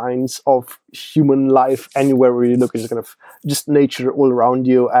any signs of human life anywhere where you look. It's kind of just nature all around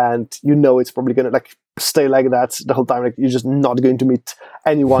you, and it's probably gonna like stay like that the whole time. Like you're just not going to meet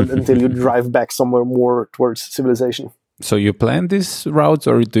anyone until you drive back somewhere more towards civilization. So you plan these routes,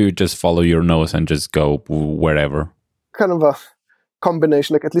 or do you just follow your nose and just go wherever? Kind of a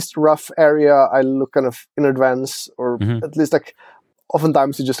combination, like at least rough area I look kind of in advance, or at least like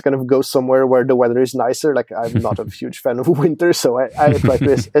oftentimes you just kind of go somewhere where the weather is nicer. Like I'm not a huge fan of winter, so I try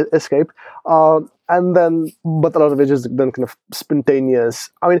to escape. And then, but a lot of it is then kind of spontaneous.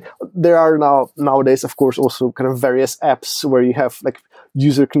 I mean, there are nowadays, of course, also kind of various apps where you have like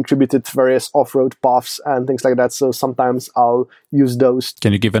user contributed various off-road paths and things like that. So sometimes I'll use those.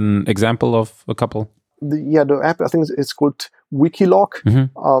 Can you give an example of a couple? The app, I think it's called Wikiloc,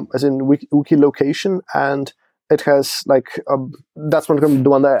 as in wiki location, and it has like that's the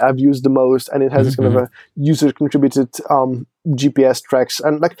one that I've used the most, and it has this kind of a user contributed GPS tracks,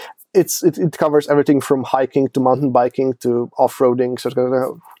 and like it covers everything from hiking to mountain biking to off-roading, so it's got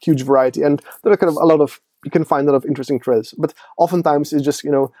a huge variety, and there are kind of you can find a lot of interesting trails. But oftentimes it's just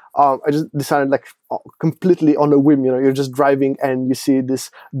I just decided like completely on a whim. You're just driving and you see this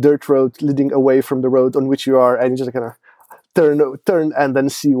dirt road leading away from the road on which you are, and you just kind of turn and then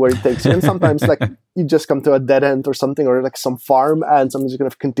see where it takes you. And sometimes like you just come to a dead end or something, or like some farm, and sometimes you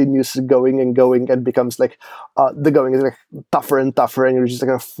kind of continues going and becomes like the going is like tougher and tougher, and you're just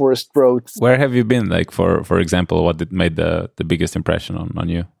like a forest road. Where have you been? Like for example, what did made the biggest impression on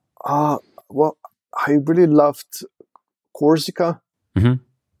you? Well, I really loved Corsica. That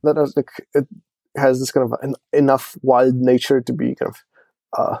was like it has this kind of enough wild nature to be kind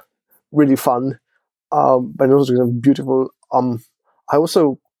of really fun, but also kind of beautiful. I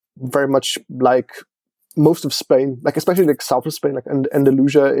also very much like most of Spain, like especially like south of Spain, like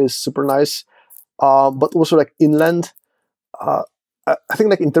Andalusia is super nice, but also like inland. I think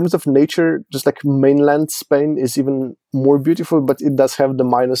like in terms of nature, just like mainland Spain is even more beautiful, but it does have the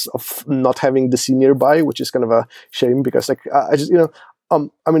minus of not having the sea nearby, which is kind of a shame because like I just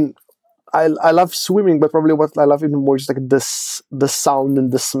I mean I love swimming, but probably what I love even more is like the sound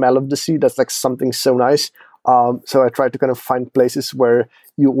and the smell of the sea. That's like something so nice. So I try to kind of find places where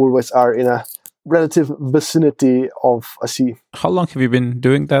you always are in a relative vicinity of a sea. How long have you been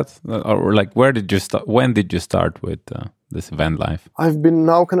doing that, or like where did you start? When did you start with this van life? I've been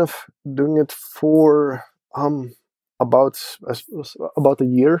now kind of doing it for about a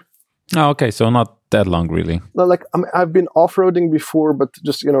year. Oh, okay, so not that long, really. No, like I mean, I've been off-roading before, but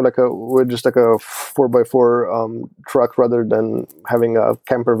just with just like a 4x4 truck rather than having a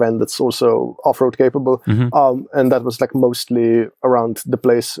camper van that's also off-road capable. And that was like mostly around the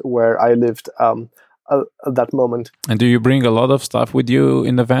place where I lived. at that moment. And do you bring a lot of stuff with you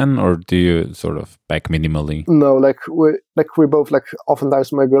in the van, or do you sort of pack minimally? No, we both, like,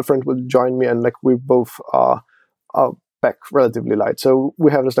 oftentimes my girlfriend will join me, and like we both pack relatively light. So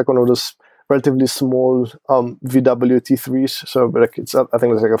we have just like one of those relatively small VW T3s. So like it's I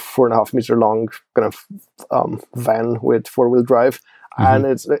think it's like a 4.5 meter long kind of van with 4-wheel drive, and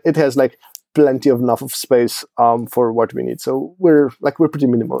it has like plenty of enough of space for what we need. So we're pretty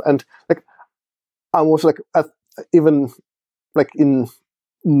minimal, and like I'm also like even like in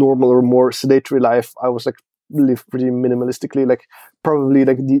normal or more sedentary life, I was like live pretty minimalistically. Like probably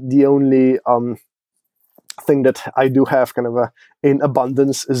like the only thing that I do have kind of in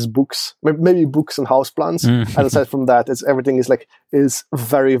abundance is books, maybe books and houseplants. And aside from that, everything is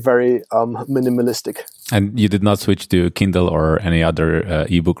very, very minimalistic. And you did not switch to Kindle or any other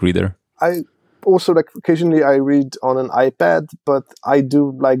ebook reader? I also like occasionally I read on an iPad, but I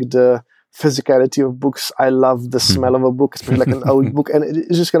do like the physicality of books. I love the smell of a book, especially like an old book, and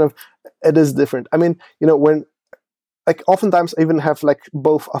it's just kind of, it is different. I mean, when like oftentimes I even have like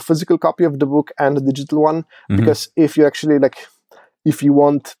both a physical copy of the book and a digital one, because if you actually if you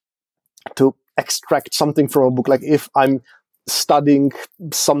want to extract something from a book, like if I'm studying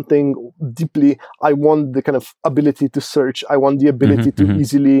something deeply, I want the kind of ability to search. I want the ability to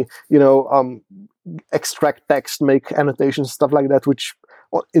easily, extract text, make annotations, stuff like that, which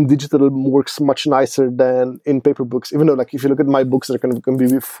in digital works much nicer than in paper books. Even though, like, if you look at my books, they're kind of going to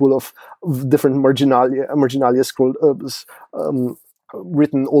be full of different marginalia scrolled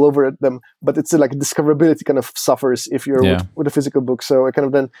written all over them, but it's like discoverability kind of suffers if you're with a physical book. So I kind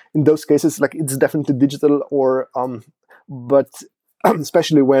of then in those cases, like, it's definitely digital, or but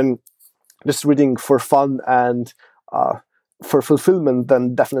especially when just reading for fun and for fulfillment,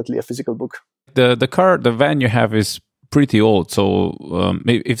 then definitely a physical book. The van you have is pretty old, so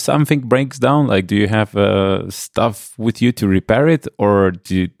if something breaks down, like, do you have stuff with you to repair it, or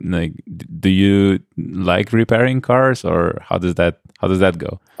do you like repairing cars, or how does that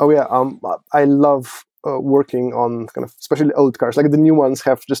go? Oh yeah, I love working on kind of especially old cars. Like the new ones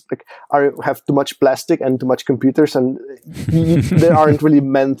have just have too much plastic and too much computers, and they aren't really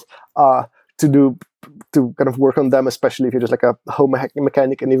meant to kind of work on them, especially if you're just like a home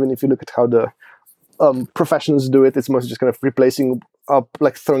mechanic. And even if you look at how the professionals do it, it's mostly just kind of replacing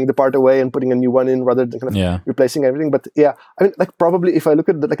like throwing the part away and putting a new one in rather than kind of replacing everything. But yeah, I mean, like, probably if I look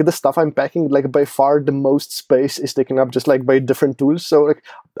at the stuff I'm packing, like by far the most space is taken up just like by different tools. So like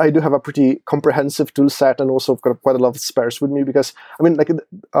I do have a pretty comprehensive tool set, and also got quite a lot of spares with me, because I mean, like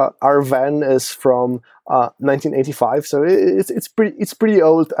our van is from 1985, so it's pretty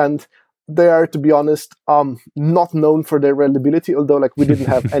old, and they are, to be honest, not known for their reliability, although like we didn't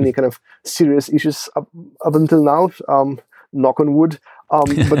have any kind of serious issues up until now, knock on wood.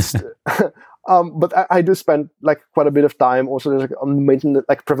 But I do spend like quite a bit of time also like on maintenance,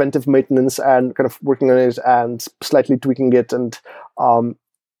 like preventive maintenance, and kind of working on it and slightly tweaking it. And also,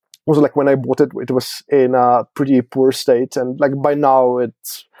 like, when I bought it, it was in a pretty poor state, and like by now it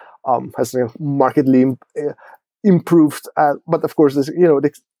has markedly improved. But of course,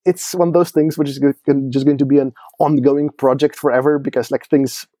 it's one of those things which is just going to be an ongoing project forever, because like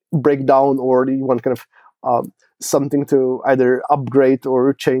things break down, or you want kind of something to either upgrade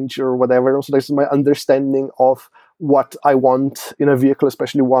or change or whatever. Also, there's my understanding of what I want in a vehicle,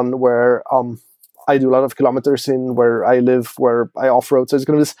 especially one where I do a lot of kilometers in, where I live, where I off-road. So it's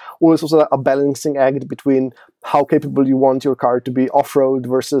going to be always also a balancing act between how capable you want your car to be off-road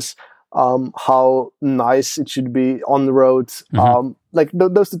versus how nice it should be on the road. Like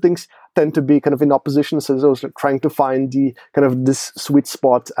those two things tend to be kind of in opposition. So it's also trying to find the kind of this sweet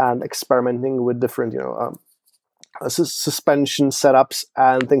spot and experimenting with different, suspension setups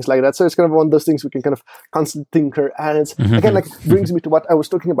and things like that. So it's kind of one of those things we can kind of constantly tinker. And it's again, like, brings me to what I was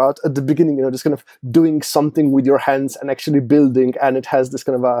talking about at the beginning, just kind of doing something with your hands and actually building. And it has this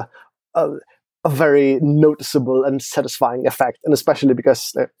kind of a very noticeable and satisfying effect, and especially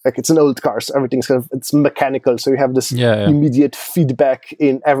because like it's an old car, so everything's it's mechanical, so you have this immediate feedback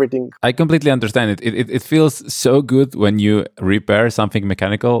in everything. I completely understand it. It feels so good when you repair something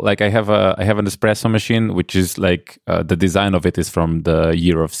mechanical. Like I have an espresso machine, which is like the design of it is from the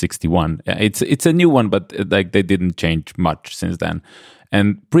year of 61. It's a new one, but like they didn't change much since then.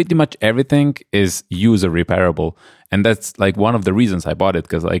 And pretty much everything is user repairable. And that's like one of the reasons I bought it,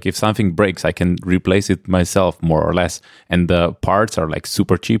 because like if something breaks, I can replace it myself more or less. And the parts are like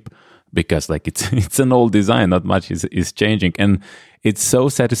super cheap, because like it's an old design, not much is changing. And it's so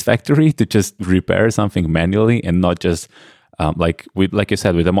satisfactory to just repair something manually, and not just like you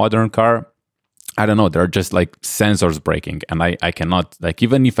said, with a modern car, I don't know, there are just like sensors breaking, and I cannot, like,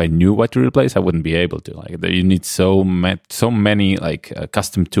 even if I knew what to replace, I wouldn't be able to. Like, you need so many like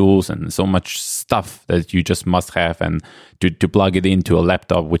custom tools and so much stuff that you just must have, and to plug it into a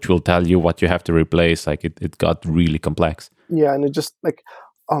laptop, which will tell you what you have to replace. Like, it got really complex. Yeah, and it just like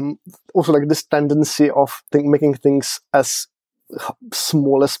also like this tendency of making things as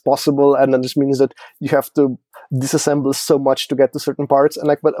small as possible, and that just means that you have to disassemble so much to get to certain parts. And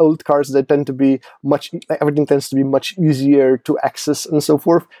like with old cars, they tend to be everything tends to be much easier to access and so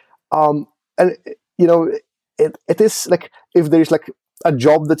forth. And you know, it is like if there's like a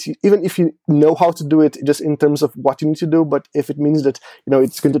job that even if you know how to do it, just in terms of what you need to do, but if it means that, you know,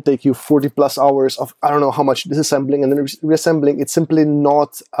 it's going to take you 40 plus hours of I don't know how much disassembling and then reassembling, it's simply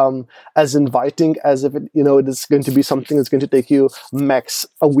not as inviting as if it, you know, it is going to be something that's going to take you max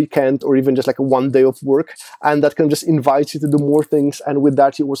a weekend or even just like a 1 day of work, and that can just invite you to do more things. And with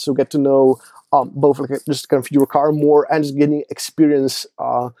that, you also get to know both like just kind of your car more and just getting experience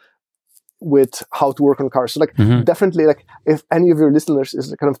with how to work on cars. So like definitely, like if any of your listeners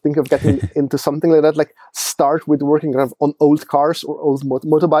is kind of think of getting into something like that, like start with working kind of on old cars or old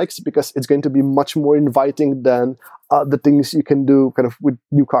motorbikes, because it's going to be much more inviting than the things you can do kind of with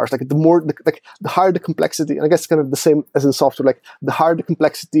new cars. Like the higher the complexity, and I guess kind of the same as in software, like the higher the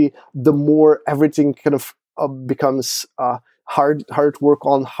complexity, the more everything kind of becomes hard to work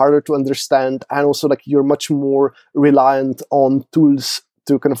on, harder to understand, and also like you're much more reliant on tools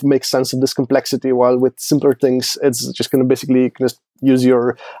to kind of make sense of this complexity, while with simpler things, it's just going to basically just use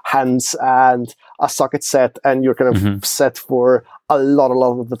your hands and a socket set, and you're kind of set for a lot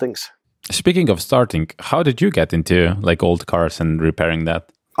of the things. Speaking of starting, how did you get into like old cars and repairing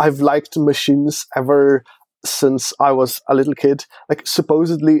that? I've liked machines ever since I was a little kid. Like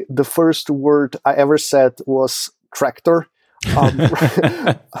supposedly the first word I ever said was tractor.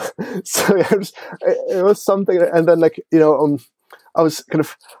 So it was something, and then like, you know, I was kind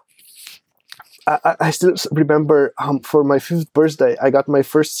of, I still remember for my 5th birthday, I got my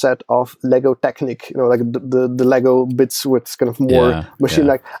first set of Lego Technic, you know, like the Lego bits with kind of more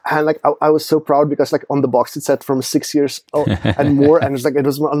machine-like. And like, I was so proud because like on the box it said from 6 years old and more. And it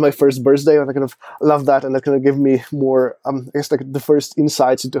was on my first birthday, and I kind of love that. And that kind of gave me more, I guess like the first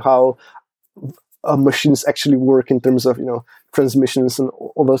insights into how machines actually work in terms of, you know, transmissions and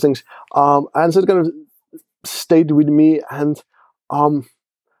all those things. And so it kind of stayed with me. And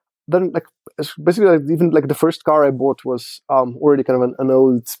then like basically like, even like the first car I bought was already kind of an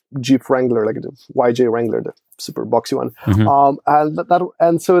old Jeep Wrangler, like the YJ Wrangler, the super boxy one.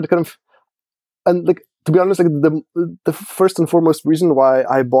 And so it kind of, and like to be honest, like the first and foremost reason why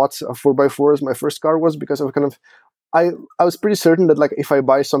I bought a 4x4 as my first car was because of kind of I was pretty certain that like if I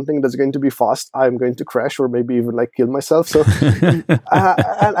buy something that's going to be fast, I'm going to crash or maybe even like kill myself. So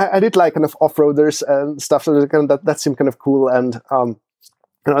I did like kind of off-roaders and stuff. So kind of that seemed kind of cool. And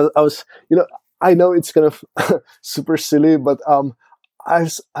I was, you know, I know it's kind of super silly, but I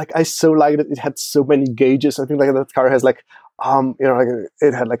so liked that it had so many gauges. I think like that car has like you know, like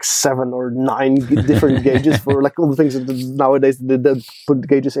it had like 7 or 9 different gauges for like all the things that nowadays they put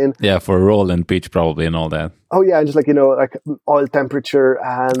gauges in. Yeah, for roll and pitch probably and all that. Oh yeah, and just like, you know, like oil temperature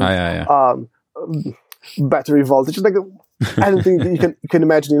and battery voltage, like anything that you can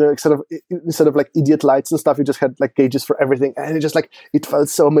imagine. You know, instead of like idiot lights and stuff, you just had like gauges for everything, and it just like it felt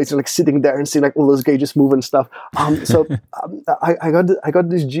so amazing, like sitting there and seeing like all those gauges move and stuff. So I got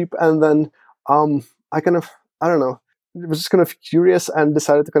this Jeep, and then I kind of, I don't know, was just kind of curious and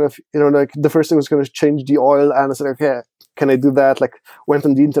decided to kind of, you know, like the first thing was going to change the oil, and I said, okay, can I do that? Like went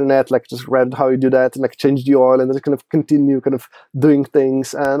on the internet, like just read how you do that, and like change the oil, and then kind of continue kind of doing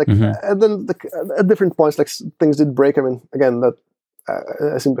things, and like and then like, at different points, like things did break. I mean, again, that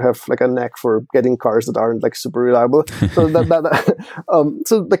I seem to have like a knack for getting cars that aren't like super reliable. So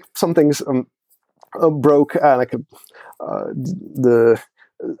so like some things broke, and like the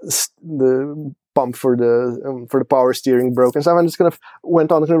pump for the power steering broke and stuff, and just kind of went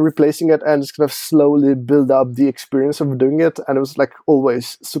on kind of replacing it and just kind of slowly build up the experience of doing it, and it was like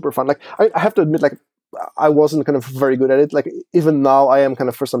always super fun. Like I have to admit, like I wasn't kind of very good at it. Like even now I am kind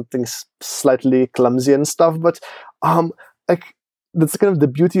of for some things slightly clumsy and stuff, but like that's kind of the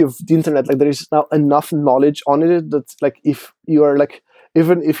beauty of the internet. Like there is now enough knowledge on it that like if you are like,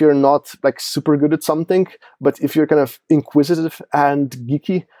 even if you're not like super good at something, but if you're kind of inquisitive and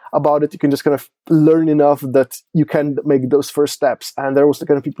geeky about it, you can just kind of learn enough that you can make those first steps. And there are also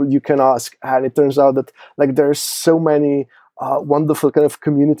kind of people you can ask. And it turns out that like there's so many wonderful kind of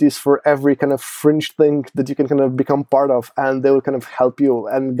communities for every kind of fringe thing that you can kind of become part of, and they will kind of help you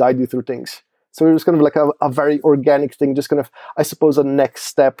and guide you through things. So it was kind of like a very organic thing, just kind of, I suppose, a next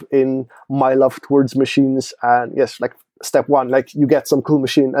step in my love towards machines. And yes, like step one, like you get some cool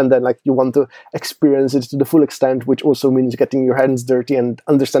machine and then like you want to experience it to the full extent, which also means getting your hands dirty and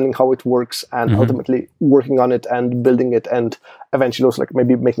understanding how it works and ultimately working on it and building it and eventually also like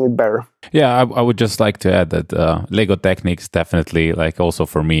maybe making it better. Yeah, I would just like to add that Lego Technics definitely, like also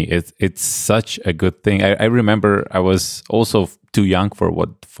for me, it's such a good thing. I remember I was also too young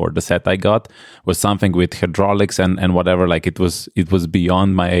for the set I got, was something with hydraulics and whatever. Like it was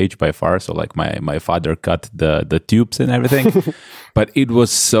beyond my age by far. So like my father cut the tubes and everything, but it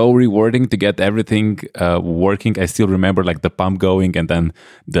was so rewarding to get everything working. I still remember like the pump going and then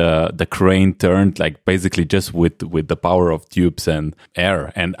the crane turned like basically just with the power of tubes and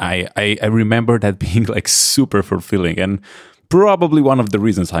air. And I remember that being like super fulfilling and probably one of the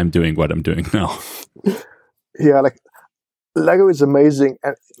reasons I'm doing what I'm doing now. Yeah, like Lego is amazing,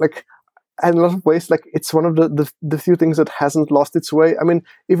 and like in a lot of ways, like it's one of the few things that hasn't lost its way. I mean,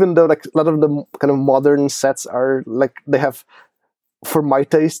 even though like a lot of the kind of modern sets are like they have, for my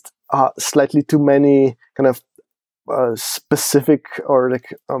taste, slightly too many kind of specific or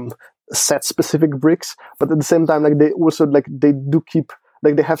like set specific bricks, but at the same time, like they also like they do keep.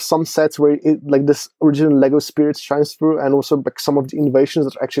 Like they have some sets where like this original Lego spirit shines through, and also like some of the innovations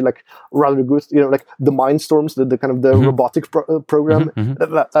that are actually like rather good. You know, like the Mindstorms, the kind of the robotic program.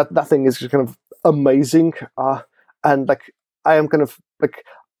 That thing is kind of amazing. And like I am kind of like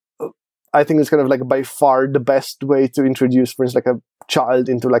I think it's kind of like by far the best way to introduce, for instance, like a child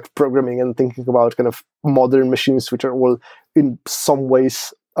into like programming and thinking about kind of modern machines, which are all in some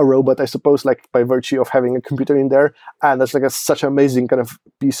ways a robot, I suppose, like by virtue of having a computer in there. And that's like such an amazing kind of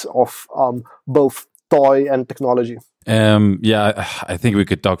piece of both toy and technology. Yeah, I think we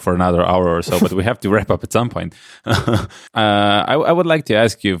could talk for another hour or so, but we have to wrap up at some point. I would like to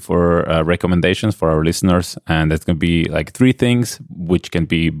ask you for recommendations for our listeners, and it's going to be like 3 things, which can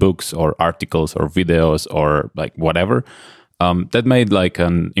be books or articles or videos or like whatever. That made like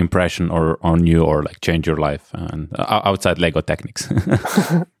an impression on you or like change your life and outside Lego Technics.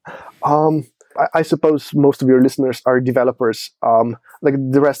 I suppose most of your listeners are developers. Like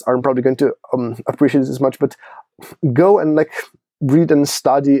the rest aren't probably going to appreciate this as much, but go and like read and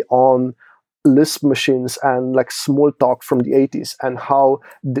study on Lisp machines and like Smalltalk from the 80s and how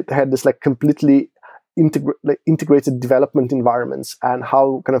they had this like completely integrated development environments and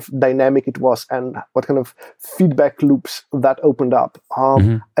how kind of dynamic it was and what kind of feedback loops that opened up.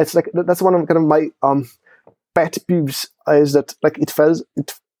 It's like that's one of kind of my pet peeves is that like it feels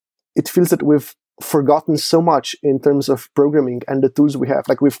that we've forgotten so much in terms of programming and the tools we have.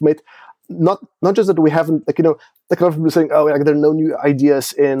 Like we've made not just that we haven't, like, you know, like a lot of people saying, oh, like there are no new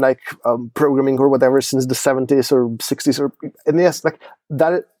ideas in like programming or whatever since the 70s or 60s, or, and yes, like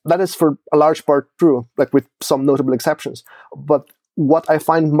that is for a large part true, like with some notable exceptions. But what I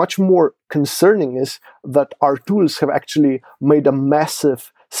find much more concerning is that our tools have actually made a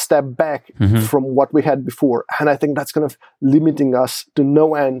massive step back from what we had before. And I think that's kind of limiting us to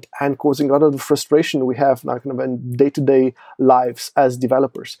no end and causing a lot of the frustration we have now kind of in day-to-day lives as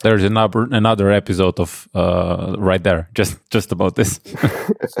developers. There's another episode of right there, just about this.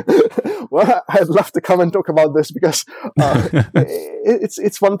 Well, I'd love to come and talk about this because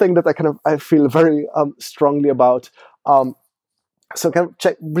it's one thing that I feel very strongly about. So kind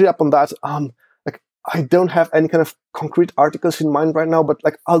of read up on that. I don't have any kind of concrete articles in mind right now, but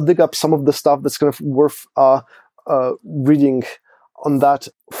like I'll dig up some of the stuff that's kind of worth reading on that.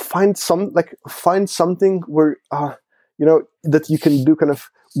 Find something where you know that you can do kind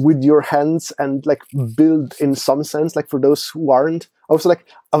of with your hands and like build in some sense. Like for those who aren't, also like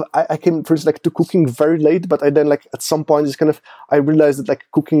I came first like to cooking very late, but I then like at some point it's kind of I realized that like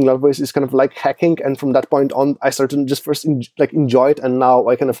cooking in a lot of ways is kind of like hacking, and from that point on I started to just first enjoy it, and now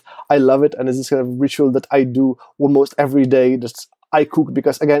I love it, and it's this kind of ritual that I do almost every day. That's I cook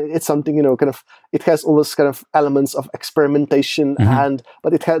because again it's something, you know, kind of it has all those kind of elements of experimentation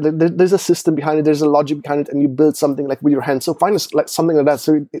but it has there's a system behind it, there's a logic behind it, and you build something like with your hands. So find like something like that.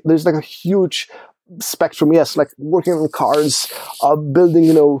 So there's like a huge spectrum, yes, like working on cars, building,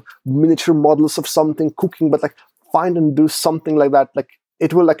 you know, miniature models of something, cooking, but like find and do something like that. Like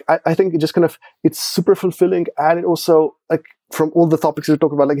it will like I think it just kind of it's super fulfilling, and it also like from all the topics we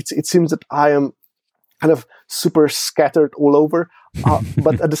talk about, like it seems that I am kind of super scattered all over,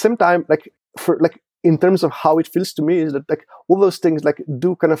 but at the same time, like for like in terms of how it feels to me is that like all those things like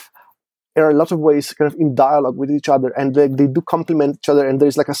do kind of are a lot of ways kind of in dialogue with each other, and they do complement each other, and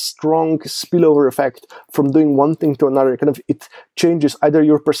there's like a strong spillover effect from doing one thing to another. Kind of it changes either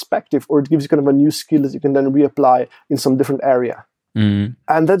your perspective or it gives you kind of a new skill that you can then reapply in some different area. Mm.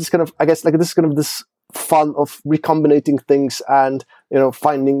 And that is kind of, I guess, like this kind of this fun of recombinating things and,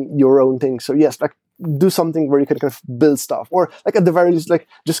 finding your own thing. So yes, like do something where you can kind of build stuff, or like at the very least, like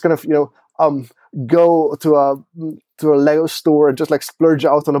just kind of, go to a Lego store and just like splurge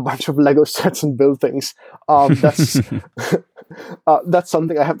out on a bunch of Lego sets and build things. That's that's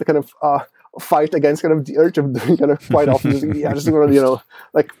something I have to kind of fight against, kind of the urge of doing kind of quite often. Just want to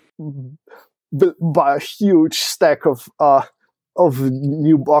buy a huge stack of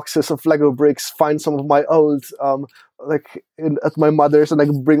new boxes of Lego bricks, find some of my old at my mother's, and like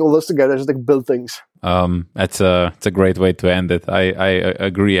bring all those together, just like build things. It's a great way to end it. I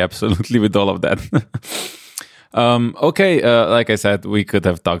agree absolutely with all of that. Okay, like I said, we could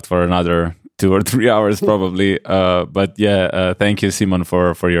have talked for another 2 or 3 hours probably. But yeah, thank you, Simon,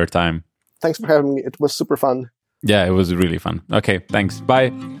 for your time. Thanks for having me. It was super fun. Yeah, it was really fun. Okay, thanks.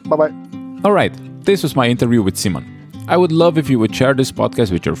 Bye. Bye-bye. All right, this was my interview with Simon. I would love if you would share this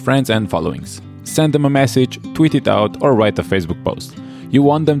podcast with your friends and followings. Send them a message, tweet it out, or write a Facebook post. You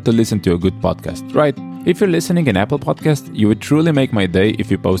want them to listen to a good podcast, right? If you're listening in Apple Podcast, you would truly make my day if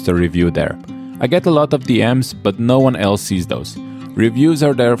you post a review there. I get a lot of DMs, but no one else sees those. Reviews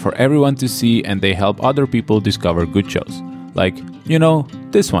are there for everyone to see, and they help other people discover good shows. Like,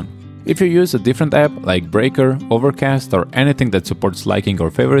 this one. If you use a different app like Breaker, Overcast, or anything that supports liking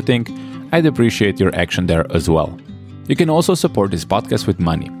or favoriting, I'd appreciate your action there as well. You can also support this podcast with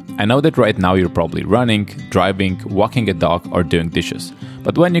money. I know that right now you're probably running, driving, walking a dog, or doing dishes.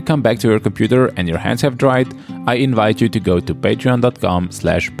 But when you come back to your computer and your hands have dried, I invite you to go to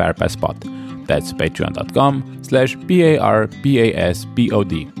patreon.com/parpaspod. That's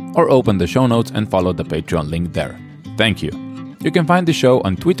patreon.com/PARPASPOD, or open the show notes and follow the Patreon link there. Thank you. You can find the show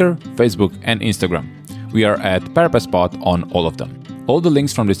on Twitter, Facebook, and Instagram. We are at ParpaSpot on all of them. All the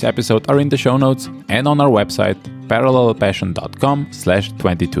links from this episode are in the show notes and on our website,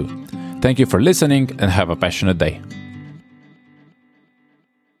 parallelpassion.com/22. Thank you for listening and have a passionate day.